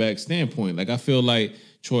quarterback standpoint. Like I feel like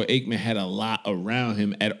Troy Aikman had a lot around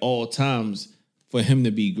him at all times for him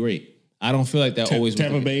to be great. I don't feel like that always.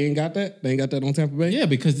 Tampa Bay ain't got that. They ain't got that on Tampa Bay. Yeah,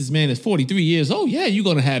 because this man is 43 years old. Yeah, you're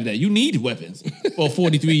gonna have that. You need weapons for a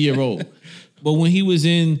 43-year-old. But when he was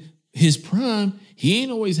in his prime, he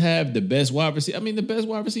ain't always have the best wide receiver. I mean, the best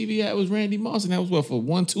wide receiver he had was Randy Moss, and that was what, for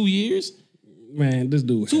 1-2 years. Man, this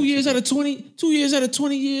dude. 2 years out of 20. 2 years out of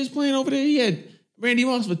 20 years playing over there, he had Randy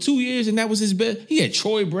Moss for 2 years, and that was his best. He had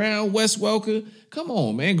Troy Brown, Wes Welker. Come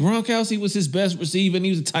on, man. Gronkowski was his best receiver, and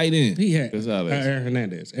he was a tight end. He had Gonzalez. Aaron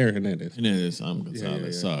Hernandez. I'm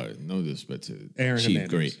Gonzalez. Sorry. No disrespect to Aaron Chief Hernandez.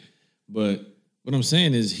 Great. But what I'm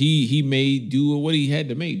saying is he made do what he had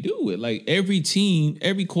to make do it. Like every team,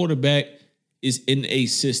 every quarterback is in a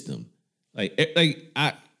system.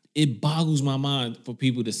 It boggles my mind for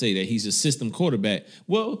people to say that he's a system quarterback.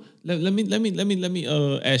 Well, let me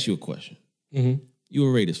ask you a question. Mm-hmm. You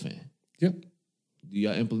a Raiders fan? Yep. Do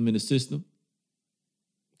y'all implement a system?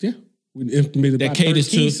 Yeah. We implemented that caters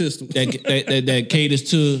to systems. that caters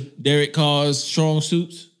to Derek Carr's strong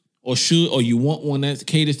suits, or you want one that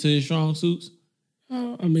caters to his strong suits?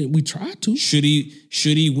 I mean, we tried to. Should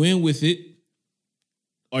he win with it?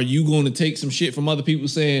 Are you going to take some shit from other people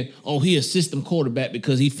saying, "Oh, he a system quarterback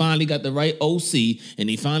because he finally got the right OC and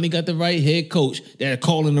he finally got the right head coach that are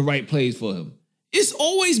calling the right plays for him"? It's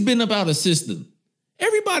always been about a system.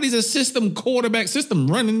 Everybody's a system quarterback, system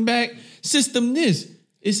running back, system this.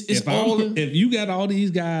 If you got all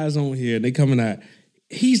these guys on here and they coming out,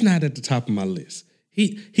 he's not at the top of my list.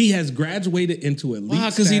 He has graduated into elite. Why?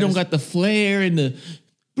 Because he don't got the flair and the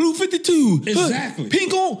blue 52. Exactly.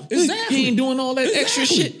 Pink on. Exactly. He ain't doing all that extra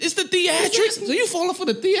shit. It's the theatrics. Exactly. So you falling for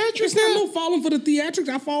the theatrics it's now? Not no falling for the theatrics.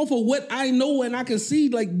 I fall for what I know and I can see.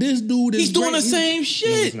 Like this dude is. He's doing the same shit.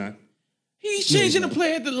 No, he's not. He's changing the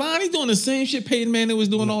play at the line. He's doing the same shit Peyton Manning was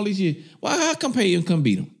doing all these years. Why? How come Peyton come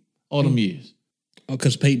beat him all them years?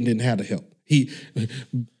 Because Peyton didn't have the help.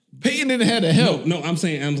 Peyton didn't have the help. No, I'm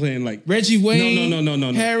saying like Reggie Wayne.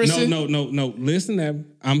 No. Harrison. No. Listen,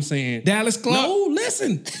 I'm saying Dallas Clark. No,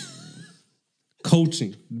 listen.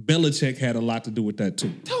 Coaching. Belichick had a lot to do with that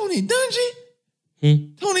too. Tony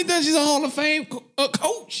Dungy. Tony Dungy's a Hall of Fame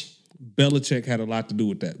coach. Belichick had a lot to do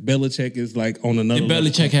with that. Belichick is like on another Did level.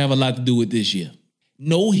 Belichick have a lot to do with this year?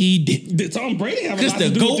 No, he didn't. Did Tom Brady have a 'Cause lot the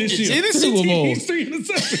to do GOAT with this is year? in the Super Bowl. He's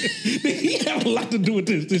 3-7. Did he have a lot to do with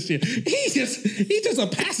this year? He's just a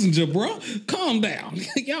passenger, bro. Calm down.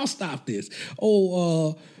 Y'all stop this.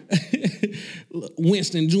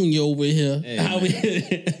 Winston Jr. over here.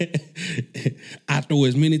 I throw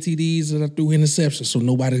as many TDs as I threw interceptions, so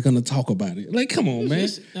nobody's gonna talk about it. Like, come on, man.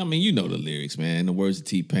 I mean, you know the lyrics, man. The words of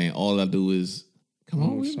T-Pain. All I do is, come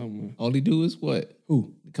on. somewhere. All he do is what?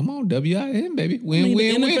 Who? Come on, WIN, baby. I Win, mean,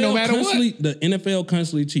 win, the win, no matter what. The NFL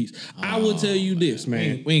constantly cheats. I will tell you this,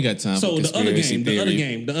 man. We ain't got time So for the other conspiracy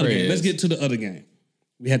game. theory. Let's get to the other game.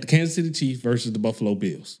 We had the Kansas City Chiefs versus the Buffalo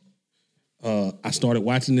Bills. I started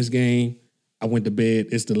watching this game. I went to bed.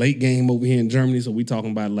 It's the late game over here in Germany, so we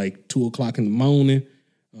talking about like 2:00 in the morning.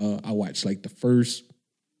 I watched like the first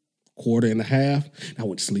quarter and a half. And I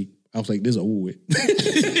went to sleep. I was like, "This is over with."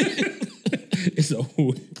 It's over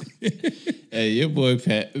with. Hey, your boy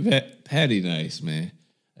Patty nice, man.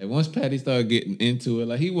 Like once Patty started getting into it,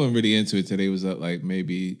 like he wasn't really into it till they was up like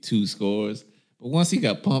maybe 2 scores. But once he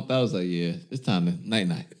got pumped, I was like, yeah, it's time to night.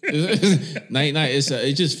 Night.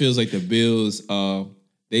 It just feels like the Bills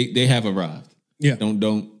they have arrived. Yeah.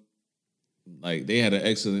 Don't like they had an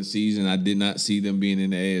excellent season. I did not see them being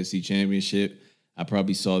in the AFC Championship. I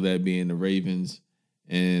probably saw that being the Ravens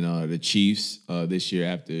and the Chiefs this year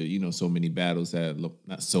after, so many battles that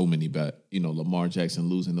not so many, but Lamar Jackson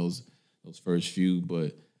losing those first few,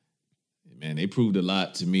 but man, they proved a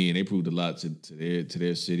lot to me and they proved a lot to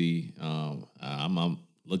their city. I'm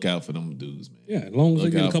look out for them dudes, man. Yeah, as long as they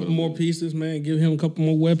get a couple more pieces, man, give him a couple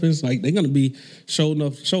more weapons, like they're gonna be show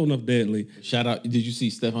enough deadly. Shout out! Did you see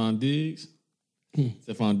Stephon Diggs?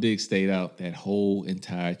 Stephon Diggs stayed out that whole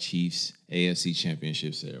entire Chiefs AFC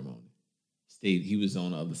Championship ceremony. He was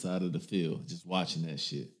on the other side of the field, just watching that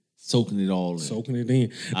shit, soaking it all in. Soaking it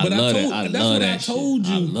in. I love that. I told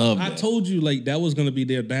you. I love that. I told you like that was gonna be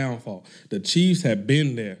their downfall. The Chiefs have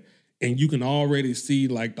been there. And you can already see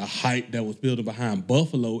like the hype that was building behind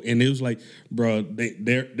Buffalo, and it was like, bro,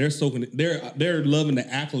 they're soaking it. They're loving the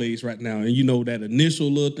accolades right now, and that initial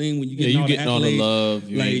little thing when you get all the love,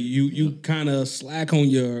 you kind of slack on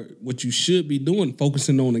what you should be doing,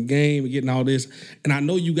 focusing on the game and getting all this. And I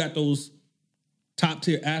know you got those top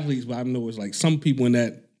tier athletes, but I know it's like some people in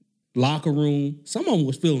that locker room, some of them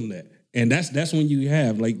was feeling that, and that's when you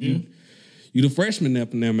have like you the freshman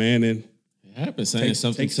up in there, man, and. It happens.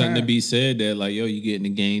 Something to be said that like, yo, you get in the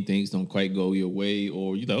game, things don't quite go your way,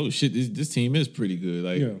 or oh shit, this team is pretty good.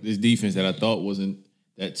 Like this defense that I thought wasn't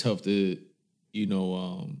that tough to,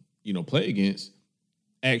 play against,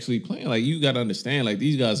 actually playing. Like you got to understand, like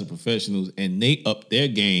these guys are professionals and they up their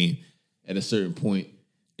game at a certain point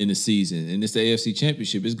in the season. And it's the AFC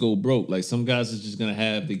Championship. It's go broke. Like some guys are just gonna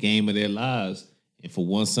have the game of their lives. And for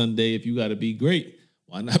one Sunday, if you got to be great,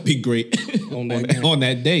 why not be great on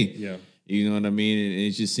that day? Yeah. You know what I mean? And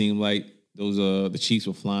it just seemed like those the Chiefs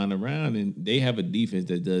were flying around, and they have a defense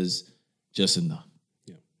that does just enough.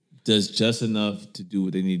 Yeah, does just enough to do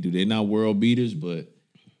what they need to do. They're not world beaters, but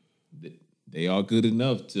they are good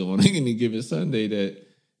enough to on any given Sunday that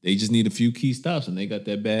they just need a few key stops, and they got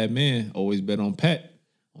that bad man. Always bet on Pat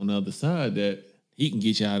on the other side that he can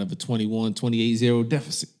get you out of a 28-0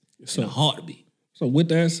 deficit in a heartbeat. So with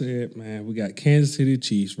that said, man, we got Kansas City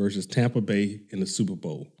Chiefs versus Tampa Bay in the Super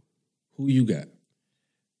Bowl. Who you got?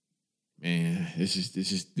 Man, it's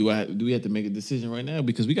just do we have to make a decision right now?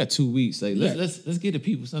 Because we got 2 weeks. Like let's get the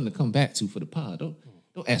people something to come back to for the pod.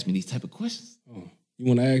 Don't ask me these type of questions. Oh, you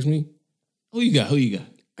want to ask me? Who you got?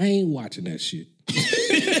 I ain't watching that shit.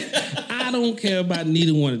 I don't care about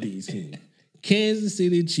neither one of these teams. Kansas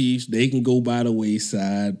City Chiefs, they can go by the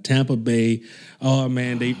wayside. Tampa Bay, oh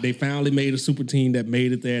man, they finally made a super team that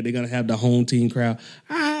made it there. They're gonna have the home team crowd.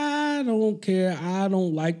 I don't care. I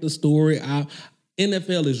don't like the story.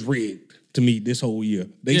 NFL is rigged to me this whole year.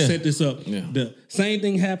 They set this up. Yeah. The same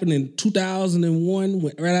thing happened in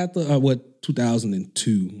 2001, right after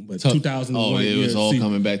 2002, but 2001. Oh, it was all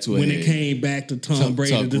coming back to when it came back to Tom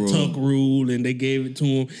Brady, the Tuck rule, and they gave it to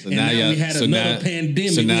him. So and now we had another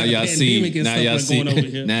pandemic. So now y'all see. Now y'all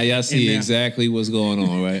see. Now y'all see exactly what's going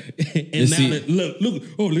on, right? And now look.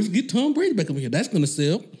 Oh, let's get Tom Brady back over here. That's gonna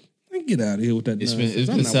sell. Get out of here with that. It's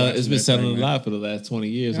been selling a lot for the last 20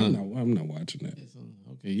 years. I'm not watching that.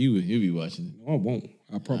 Okay, you'll be watching it. I won't.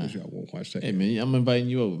 I promise you, I won't watch that. Hey man, I'm inviting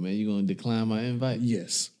you over, man. You gonna decline my invite?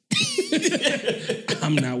 Yes.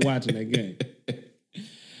 I'm not watching that game.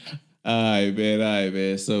 All right,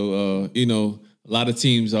 man. So, a lot of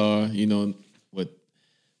teams are, what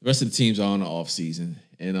the rest of the teams are on the off season,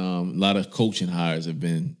 and a lot of coaching hires have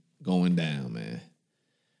been going down, man.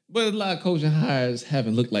 But a lot of coaching hires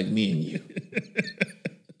haven't looked like me and you.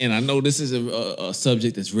 And I know this is a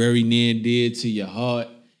subject that's very near and dear to your heart.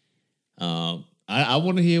 I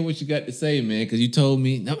want to hear what you got to say, man, because you told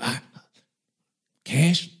me, no,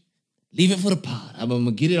 Cash, leave it for the pod. I'm going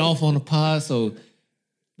to get it off on the pod, so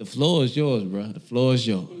the floor is yours, bro. The floor is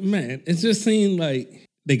yours. Man, it just seemed like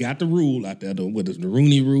they got the rule out there, what is the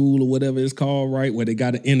Rooney rule or whatever it's called, right, where they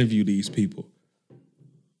got to interview these people.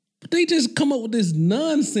 But they just come up with this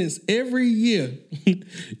nonsense every year.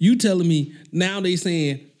 You telling me now they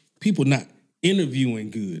saying people not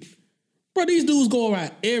interviewing good. Bro, these dudes go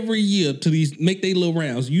around every year to make their little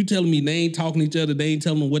rounds. You telling me they ain't talking to each other, they ain't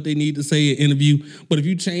telling them what they need to say in interview. But if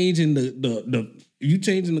you changing the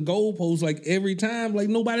goalposts like every time, like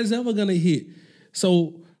nobody's ever gonna hit.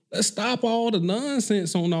 So let's stop all the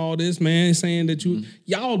nonsense on all this, man, saying that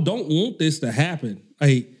y'all don't want this to happen.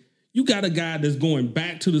 Like, you got a guy that's going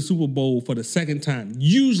back to the Super Bowl for the second time.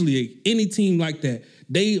 Usually, any team like that,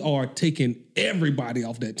 they are taking everybody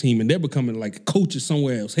off that team and they're becoming like coaches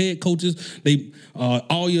somewhere else, head coaches. They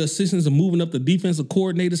all your assistants are moving up to defensive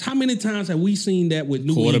coordinators. How many times have we seen that with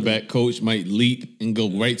New Quarterback England? Coach might leap and go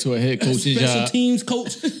right to a head coaching Special job. teams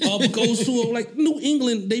coach goes to like New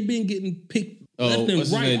England. They've been getting picked left and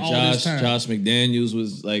right all this time. Josh McDaniels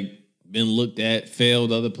was like been looked at,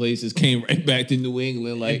 failed other places, came right back to New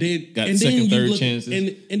England, like got second, third chances.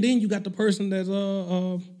 And then you got the person that's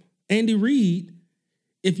Andy Reid.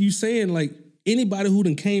 If you saying like anybody who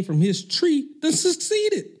done came from his tree done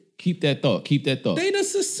succeeded. Keep that thought. They done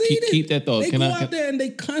succeeded. Keep that thought. They out there and they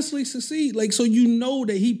constantly succeed. Like, so you know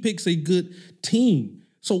that he picks a good team.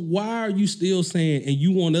 So why are you still saying, and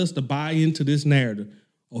you want us to buy into this narrative,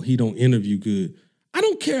 oh, he don't interview good. I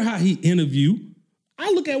don't care how he interview.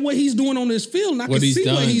 I look at what he's doing on this field and I can see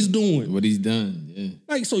what he's doing. What he's done, yeah.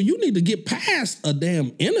 Like, so you need to get past a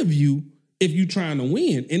damn interview if you're trying to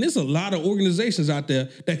win. And there's a lot of organizations out there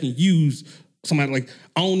that can use somebody like,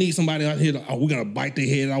 I don't need somebody out here, we're going to bite their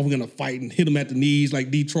head off, we're going to fight and hit them at the knees like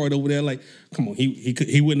Detroit over there. Like, come on,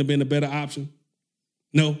 he wouldn't have been a better option?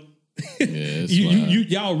 No. Yeah,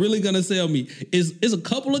 y'all really going to sell me? Is a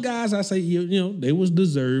couple of guys I say, they was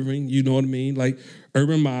deserving, you know what I mean? Like,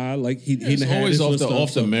 Urban Meyer, like he it's always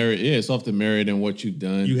off the merit. Yeah, it's off the merit and what you've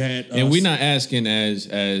done. You had, and we're not asking as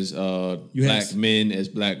black men, as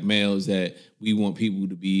black males, that we want people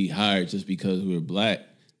to be hired just because we're black,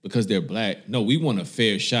 because they're black. No, we want a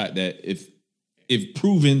fair shot that if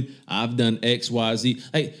proven I've done X, Y, Z.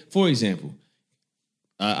 Like, for example,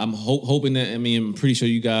 I'm hoping that, I'm pretty sure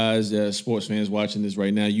you guys, sports fans watching this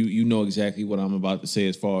right now, you know exactly what I'm about to say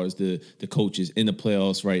as far as the coaches in the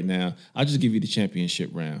playoffs right now. I'll just give you the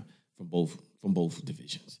championship round from both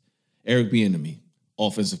divisions. Eric Bieniemy,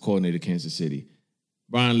 offensive coordinator, Kansas City.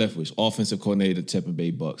 Brian Leftwich, offensive coordinator, Tampa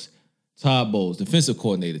Bay Bucks. Todd Bowles, defensive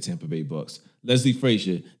coordinator, Tampa Bay Bucks. Leslie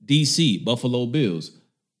Frazier, DC, Buffalo Bills.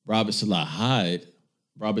 Robert Salah hired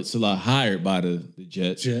by the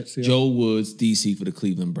Jets. Yeah. Joe Woods, DC, for the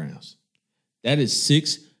Cleveland Browns. That is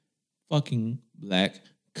 6 fucking black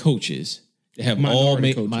coaches that have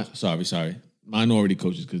minority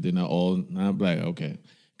coaches, because they're not black. Okay,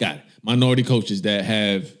 got it. Minority coaches that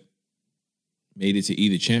have made it to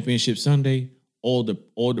either championship Sunday or the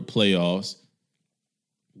playoffs.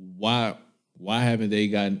 Why haven't they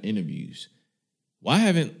gotten interviews? Why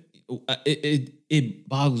haven't it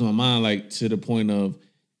boggles my mind, like, to the point of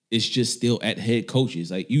it's just still at head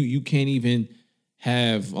coaches. Like, you can't even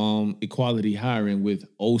have equality hiring with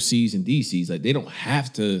OCs and DCs. Like, they don't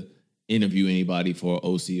have to interview anybody for an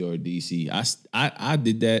OC or a DC. I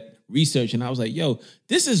did that research and I was like, yo,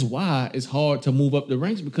 this is why it's hard to move up the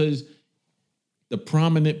ranks, because the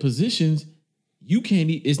prominent positions,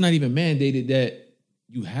 it's not even mandated that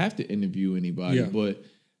you have to interview anybody. Yeah. But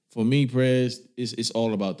for me, Prez, it's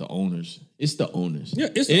all about the owners. It's the owners. Yeah,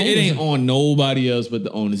 it ain't on nobody else but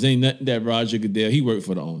the owners. Ain't nothing that Roger Goodell, he worked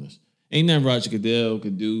for the owners. Ain't nothing Roger Goodell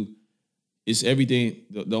could do. It's everything.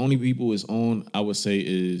 The only people it's on, I would say,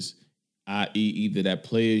 is i.e. either that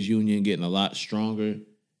players union getting a lot stronger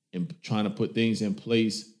and trying to put things in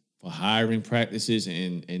place for hiring practices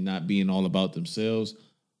and not being all about themselves,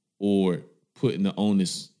 or putting the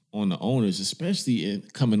onus on the owners, especially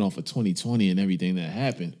coming off of 2020 and everything that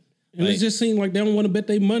happened. And it just seems like they don't want to bet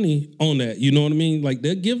their money on that. You know what I mean? Like,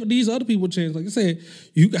 they'll give these other people a chance. Like I said,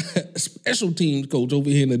 you got a special teams coach over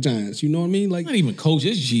here in the Giants. You know what I mean? Like, not even coach,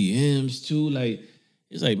 it's GMs too. Like,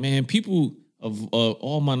 it's like, man, people of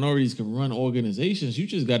all minorities can run organizations. You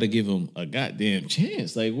just got to give them a goddamn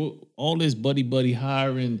chance. Like all this buddy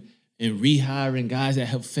hiring and rehiring guys that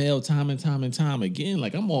have failed time and time again.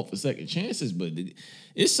 Like I'm all for second chances, but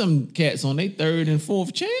it's some cats on their third and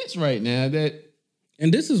fourth chance right now that.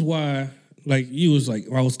 And this is why, like you was like,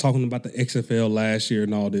 I was talking about the XFL last year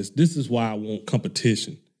and all this. This is why I want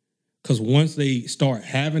competition. Because once they start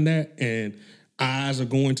having that and eyes are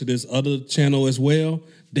going to this other channel as well,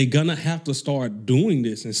 they're going to have to start doing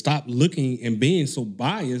this and stop looking and being so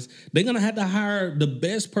biased. They're going to have to hire the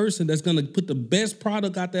best person that's going to put the best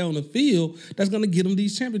product out there on the field that's going to get them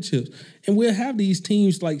these championships. And we'll have these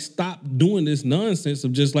teams like stop doing this nonsense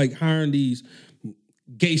of just like hiring these.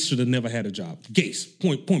 Gase should have never had a job. Gase,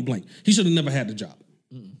 point blank. He should have never had the job.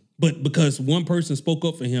 But because one person spoke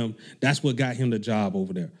up for him, that's what got him the job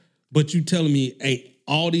over there. But you telling me, hey,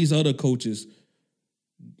 all these other coaches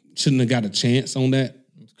shouldn't have got a chance on that?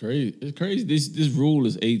 It's crazy. It's crazy. This rule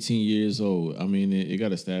is 18 years old. I mean, it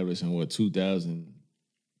got established in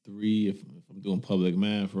 2003, if I'm doing public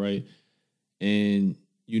math, right? And,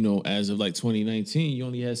 as of like 2019, you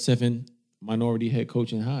only had 7 minority head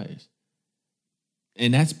coaching hires.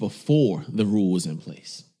 And that's before the rule was in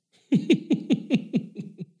place.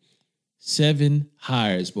 7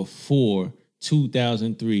 hires before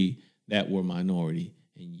 2003 that were minority.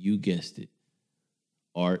 And you guessed it.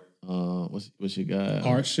 Art, what's your guy?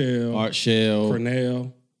 Art Shell.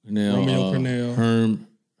 Cornell. Romeo Cornell. Herm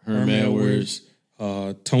Edwards.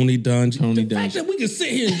 Tony Dungy. The fact that we can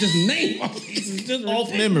sit here and just name all these is just off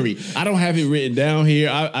memory. I don't have it written down here.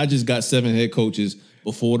 I just got 7 head coaches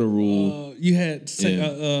before the rule. You had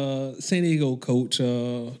San Diego coach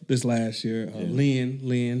this last year,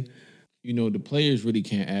 Lynn. The players really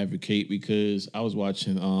can't advocate because I was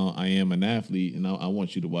watching I Am an Athlete, and I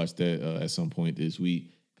want you to watch that at some point this week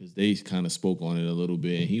because they kind of spoke on it a little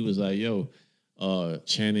bit. And he was like,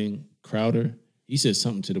 Channing Crowder, he said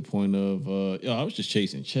something to the point of, I was just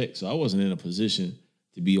chasing checks, so I wasn't in a position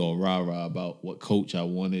to be all rah-rah about what coach I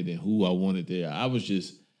wanted and who I wanted there. I was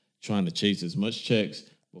just trying to chase as much checks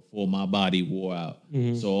before my body wore out.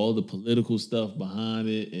 Mm-hmm. So all the political stuff behind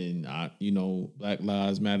it and, Black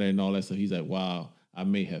Lives Matter and all that stuff, he's like, wow, I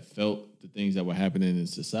may have felt the things that were happening in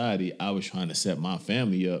society. I was trying to set my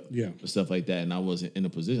family up for stuff like that, and I wasn't in a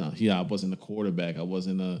position. I wasn't a quarterback. I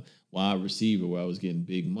wasn't a wide receiver where I was getting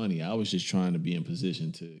big money. I was just trying to be in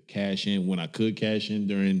position to cash in when I could cash in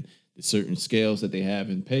during the certain scales that they have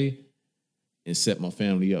in pay and set my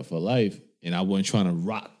family up for life. And I wasn't trying to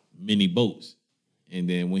rock many boats. And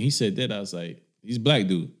then when he said that, I was like, he's a black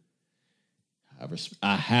dude.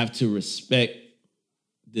 I have to respect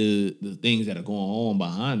the things that are going on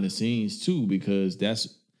behind the scenes too, because that's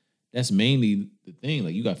mainly the thing.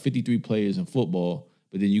 Like you got 53 players in football,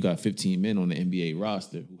 but then you got 15 men on the NBA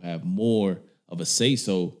roster who have more of a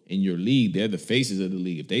say-so in your league. They're the faces of the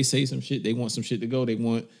league. If they say some shit, they want some shit to go. They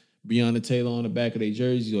want Breonna Taylor on the back of their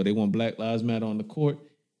jerseys, or they want Black Lives Matter on the court.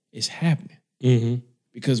 It's happening. Mm-hmm.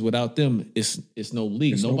 Because without them, it's no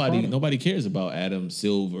league. Nobody cares about Adam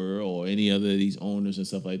Silver or any other of these owners and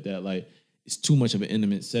stuff like that. Like, it's too much of an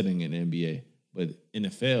intimate setting in the NBA. But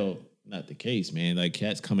NFL, not the case, man. Like,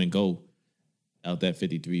 cats come and go out that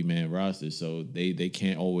 53-man roster, so they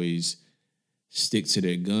can't always stick to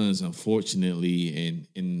their guns, unfortunately. And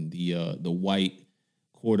in the white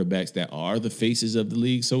quarterbacks that are the faces of the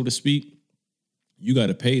league, so to speak, you got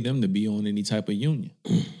to pay them to be on any type of union.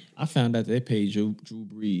 I found out they paid Drew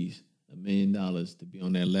Brees $1 million to be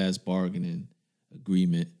on that last bargaining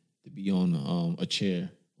agreement to be on a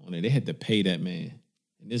chair on it. They had to pay that man.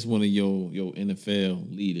 And this is one of your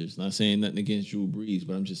NFL leaders. Not saying nothing against Drew Brees,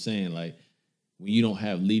 but I'm just saying, like, when you don't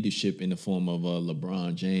have leadership in the form of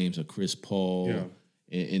LeBron James or Chris Paul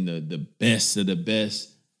and the best of the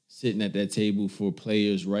best sitting at that table for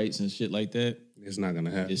players' rights and shit like that, it's not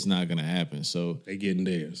gonna happen. It's not gonna happen. So they getting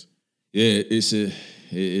theirs. Yeah, it's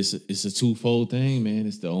a twofold thing, man.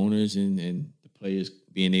 It's the owners and the players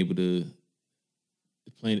being able to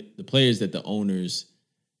the players that the owners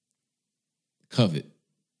covet.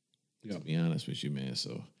 To be honest with you, man.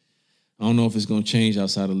 So I don't know if it's gonna change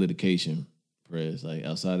outside of litigation, Perez. Like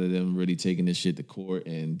outside of them really taking this shit to court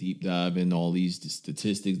and deep dive in all these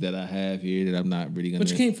statistics that I have here that I'm not really gonna.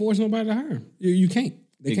 But you can't force nobody to hire them. You can't.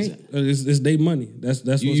 They can't. It's their money. That's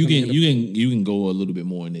what you can go a little bit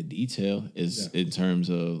more into detail in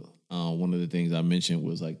terms of one of the things I mentioned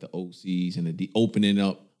was like the OCs and the opening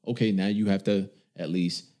up. Okay, now you have to at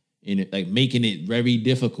least in it like making it very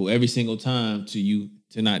difficult every single time to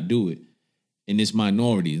not do it. And it's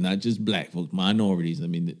minorities, not just black folks, minorities. I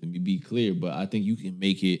mean, let me be clear, but I think you can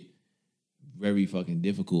make it very fucking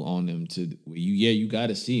difficult on them to where you got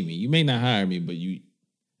to see me. You may not hire me, but you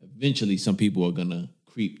eventually some people are gonna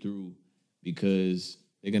creep through because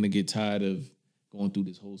they're gonna get tired of going through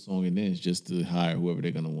this whole song and dance just to hire whoever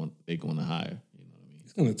they're gonna hire. You know what I mean?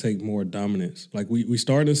 It's gonna take more dominance. Like we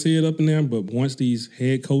starting to see it up in there, but once these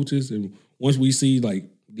head coaches and once we see like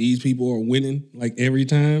these people are winning like every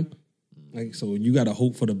time, like so you got to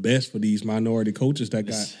hope for the best for these minority coaches that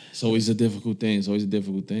got. It's always a difficult thing. It's always a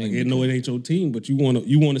difficult thing. Like, no, it ain't your team, but you want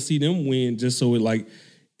to see them win just so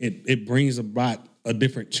it brings about a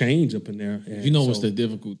different change up in there. And you know what's the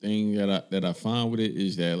difficult thing that I find with it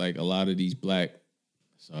is that like a lot of these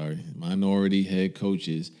minority head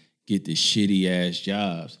coaches get the shitty ass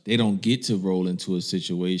jobs. They don't get to roll into a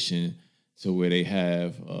situation to where they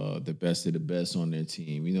have the best of the best on their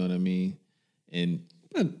team. You know what I mean? And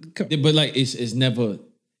but like it's never,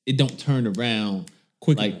 it don't turn around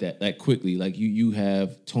quickly quickly. Like you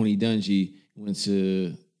have Tony Dungy went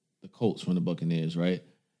to the Colts from the Buccaneers, right?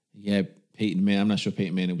 You had Peyton Manning. I'm not sure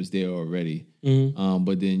Peyton Manning was there already. Mm-hmm.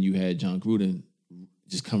 But then you had John Gruden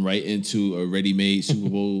just come right into a ready-made Super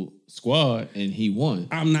Bowl squad, and he won.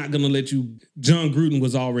 I'm not gonna let you. John Gruden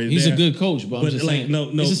was already. He's there, a good coach, but I'm just like, saying. No,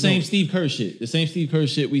 it's the same Steve Kerr shit. The same Steve Kerr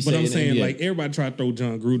shit we say. But I'm saying, NBA. like everybody try to throw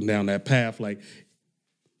John Gruden down that path, like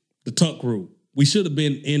the Tuck rule. We should have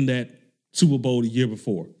been in that Super Bowl the year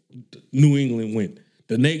before. New England went.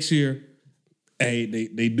 The next year, hey,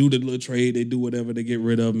 they do the little trade, they do whatever, they get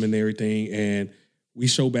rid of them and everything, and we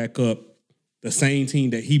show back up. The same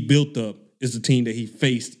team that he built up is the team that he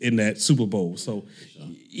faced in that Super Bowl. So,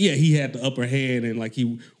 yeah, he had the upper hand and like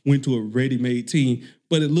he went to a ready-made team.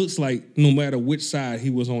 But it looks like no matter which side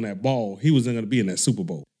he was on that ball, he wasn't going to be in that Super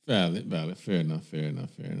Bowl. Valid. Fair enough.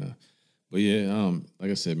 But yeah, like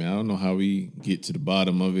I said, man, I don't know how we get to the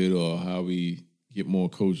bottom of it or how we get more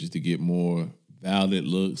coaches to get more valid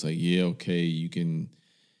looks. Like, yeah, okay, you can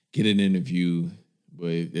get an interview,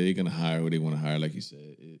 but they're going to hire who they want to hire, like you said.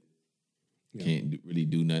 Can't really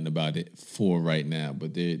do nothing about it for right now,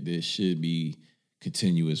 but there should be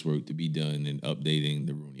continuous work to be done in updating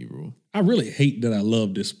the Rooney Rule. I really hate that I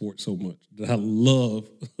love this sport so much. That I love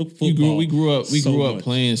football. We grew up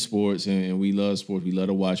playing sports, and we love sports. We love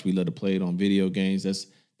to watch. We love to play it on video games.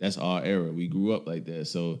 That's our era. We grew up like that.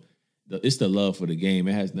 So it's the love for the game.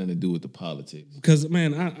 It has nothing to do with the politics. Because,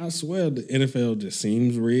 man, I swear the NFL just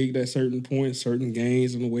seems rigged at certain points, certain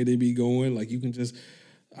games, and the way they be going. Like, you can just...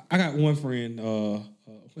 I got one friend, the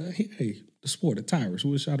sport, the Tyrus,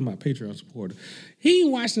 who was shout out to my Patreon supporter. He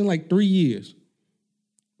ain't watched in like 3 years.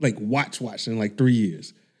 Like, watching in like 3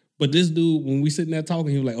 years. But this dude, when we sitting there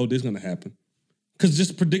talking, he was like, oh, this is going to happen. Because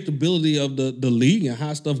just predictability of the league and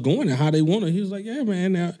how stuff going and how they want it. He was like, yeah,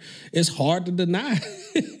 man, now it's hard to deny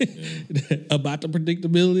about the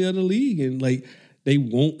predictability of the league. And, like, they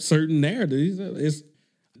want certain narratives.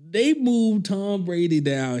 They moved Tom Brady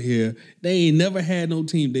down here. They ain't never had no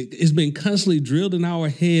team. It's been constantly drilled in our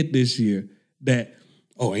head this year that,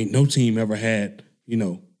 ain't no team ever had,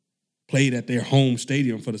 played at their home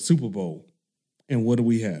stadium for the Super Bowl. And what do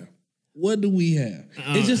we have?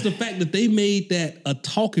 It's just the fact that they made that a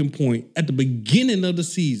talking point at the beginning of the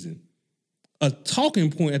season. A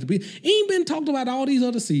talking point at the beginning. It ain't been talked about all these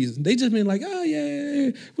other seasons. They just been like, oh,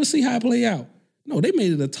 yeah, we'll see how it play out. No, they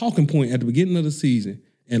made it a talking point at the beginning of the season.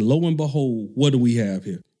 And lo and behold, what do we have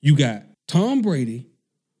here? You got Tom Brady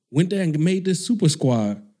went there and made this super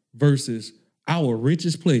squad versus our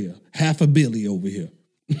richest player, $500 million over here.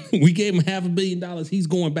 We gave him $500 million. He's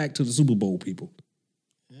going back to the Super Bowl, people.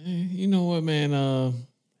 You know what, man? I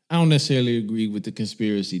don't necessarily agree with the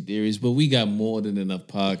conspiracy theories, but we got more than enough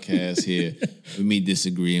podcasts here with me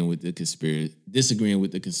disagreeing with the conspiracy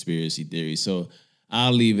theory. So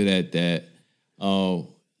I'll leave it at that.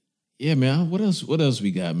 Yeah, man. What else we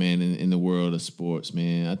got, man, in the world of sports,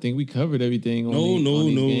 man? I think we covered everything on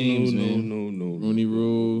these games, man. No. Rooney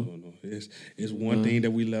Rule. No. It's one thing that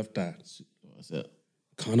we left out. What's up?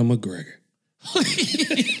 Conor McGregor.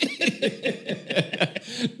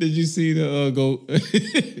 Did you see the go?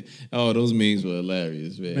 Oh, those memes were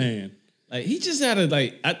hilarious, man. Like he just had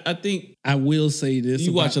I think I will say this.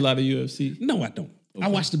 You watch a lot of UFC? No, I don't. Okay. I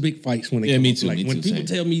watch the big fights when they come me up. Too. Like when people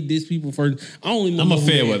tell me these people first, I only know. I'm a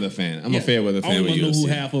fair weather fan. I'm a fair weather fan. I don't know who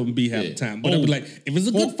half of them be half the time. But I'll be like, if it's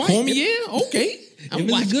a good fight, okay. If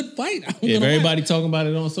it's a good fight, if everybody talking about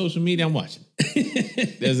it on social media, I'm watching.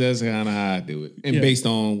 That's kind of how I do it, and based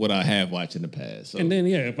on what I have watched in the past. So. And then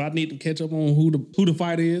if I need to catch up on who the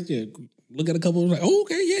fighter is, look at a couple of like,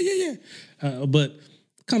 okay, yeah. But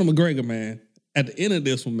Conor McGregor, man, at the end of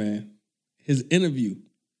this one, man, his interview.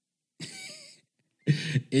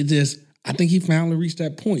 I think he finally reached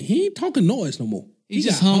that point. He ain't talking noise no more. He's He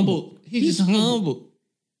just got humble. He's just humble.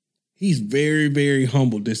 He's very, very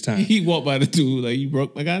humble this time. He walked by the dude like, you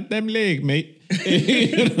broke my goddamn leg, mate.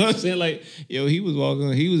 You know what I'm saying? Like, yo, he was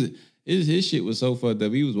walking. His shit was so fucked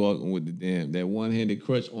up. He was walking with that one-handed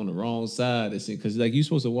crutch on the wrong side. Because like you're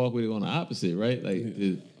supposed to walk with it on the opposite, right? Like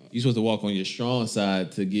you're supposed to walk on your strong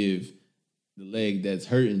side to give the leg that's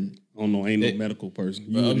hurting. I don't know, ain't no medical person.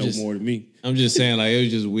 You Bro, would I'm know just- more than me. I'm just saying, like, it was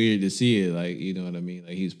just weird to see it. Like, you know what I mean?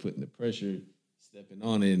 Like, he's putting the pressure, stepping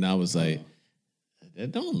on it, and I was like,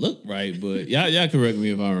 that don't look right. But y'all correct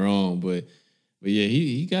me if I'm wrong. But yeah,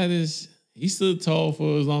 he got his. He stood tall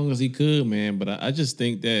for as long as he could, man. But I just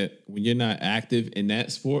think that when you're not active in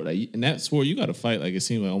that sport, like in that sport, you got to fight. Like it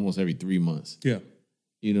seems like almost every 3 months. Yeah.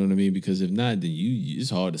 You know what I mean? Because if not, then it's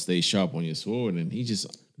hard to stay sharp on your sword. And he just.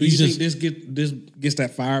 Do you he's think this gets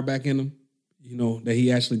that fire back in him? You know, that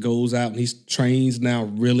he actually goes out and he trains now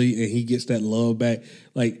really and he gets that love back.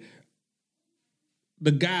 Like,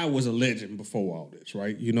 the guy was a legend before all this,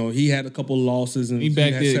 right? You know, he had a couple losses and He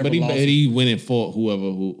back had there, several but losses. he went and fought whoever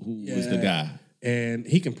who was the Yeah. guy. And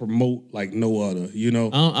he can promote like no other, you know.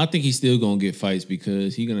 I think he's still gonna get fights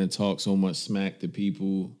because he's gonna talk so much smack to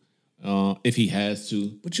people if he has to.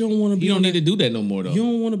 But you don't want to be He don't on need that, to do that no more though. you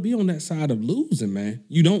don't want to be on that side of losing, man.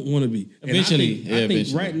 You don't want to be. And Eventually, I think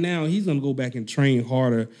eventually. right now he's gonna go back and train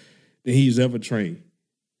harder than he's ever trained.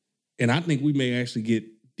 And I think we may actually get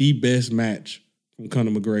the best match from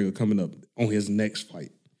Conor McGregor coming up on his next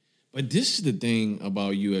fight. But this is the thing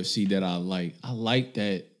about UFC that I like. I like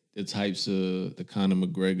that the types of the Conor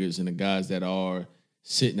McGregors and the guys that are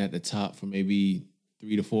sitting at the top for maybe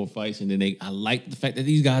 3 to 4 fights, and then I like the fact that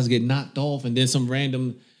these guys get knocked off, and then some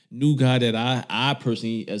random new guy that I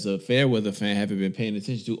personally, as a Fairweather fan, haven't been paying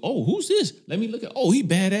attention to. Oh, who's this? Let me look at. Oh, he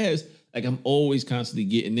badass. Like I'm always constantly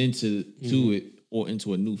getting into it or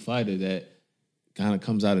into a new fighter that kind of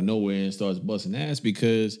comes out of nowhere and starts busting ass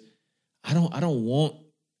because I don't want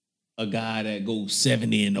a guy that goes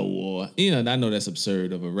 70-0 or I know that's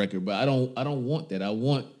absurd of a record, but I don't want that. I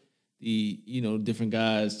want the different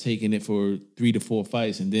guys taking it for 3 to 4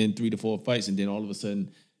 fights and then 3 to 4 fights and then all of a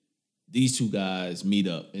sudden these two guys meet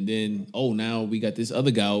up and then now we got this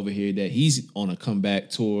other guy over here that he's on a comeback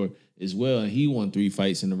tour as well and he won 3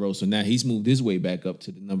 fights in a row, so now he's moved his way back up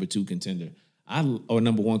to the number 2 contender. Or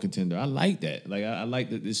number 1 contender. I like that. Like I like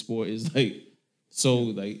that this sport is like so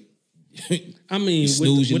like. I mean,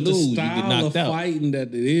 snooze, with you the lose, you get style knocked of out. fighting that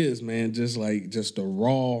it is, man, just the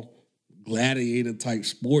raw gladiator type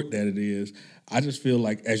sport that it is, I just feel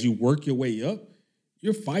like as you work your way up,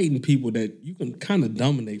 you're fighting people that you can kind of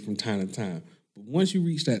dominate from time to time. But once you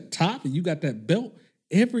reach that top and you got that belt,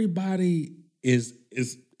 everybody is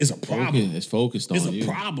a problem. It's focused on It's a you.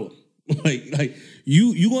 problem. Like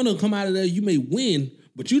you gonna come out of there, you may win,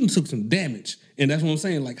 but you done took some damage. And that's what I'm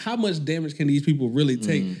saying. Like, how much damage can these people really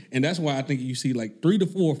take? And that's why I think you see like 3 to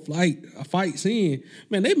 4 fights in,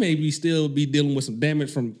 man, they may still be dealing with some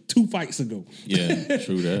damage from 2 fights ago. Yeah,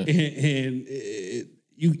 true that. and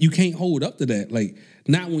you can't hold up to that. Like,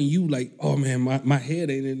 not when you like, oh man, my head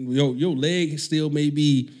ain't in, your leg still may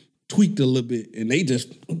be tweaked a little bit, and they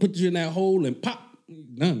just put you in that hole and pop,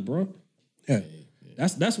 done, bro. Yeah.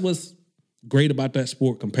 That's what's great about that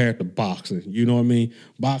sport compared to boxing. You know what I mean?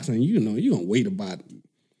 Boxing, you're gonna wait about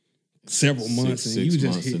several months and Six you just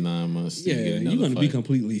months to 9 months. yeah, to get you're another gonna be fight.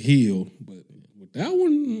 completely healed. But with that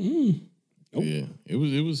one, nope. Yeah,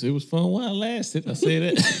 it was fun while it lasted. I say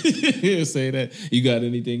that. Yeah, say that. You got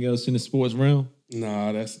anything else in the sports realm?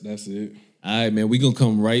 Nah, that's it. All right, man. We gonna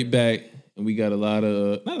come right back, and we got a lot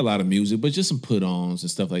of not a lot of music, but just some put-ons and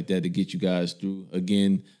stuff like that to get you guys through.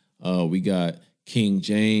 Again, we got King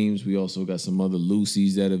James. We also got some other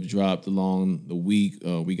Lucy's that have dropped along the week.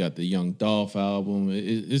 We got the Young Dolph album.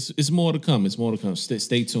 It's more to come. It's more to come.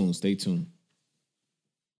 Stay tuned. Stay tuned.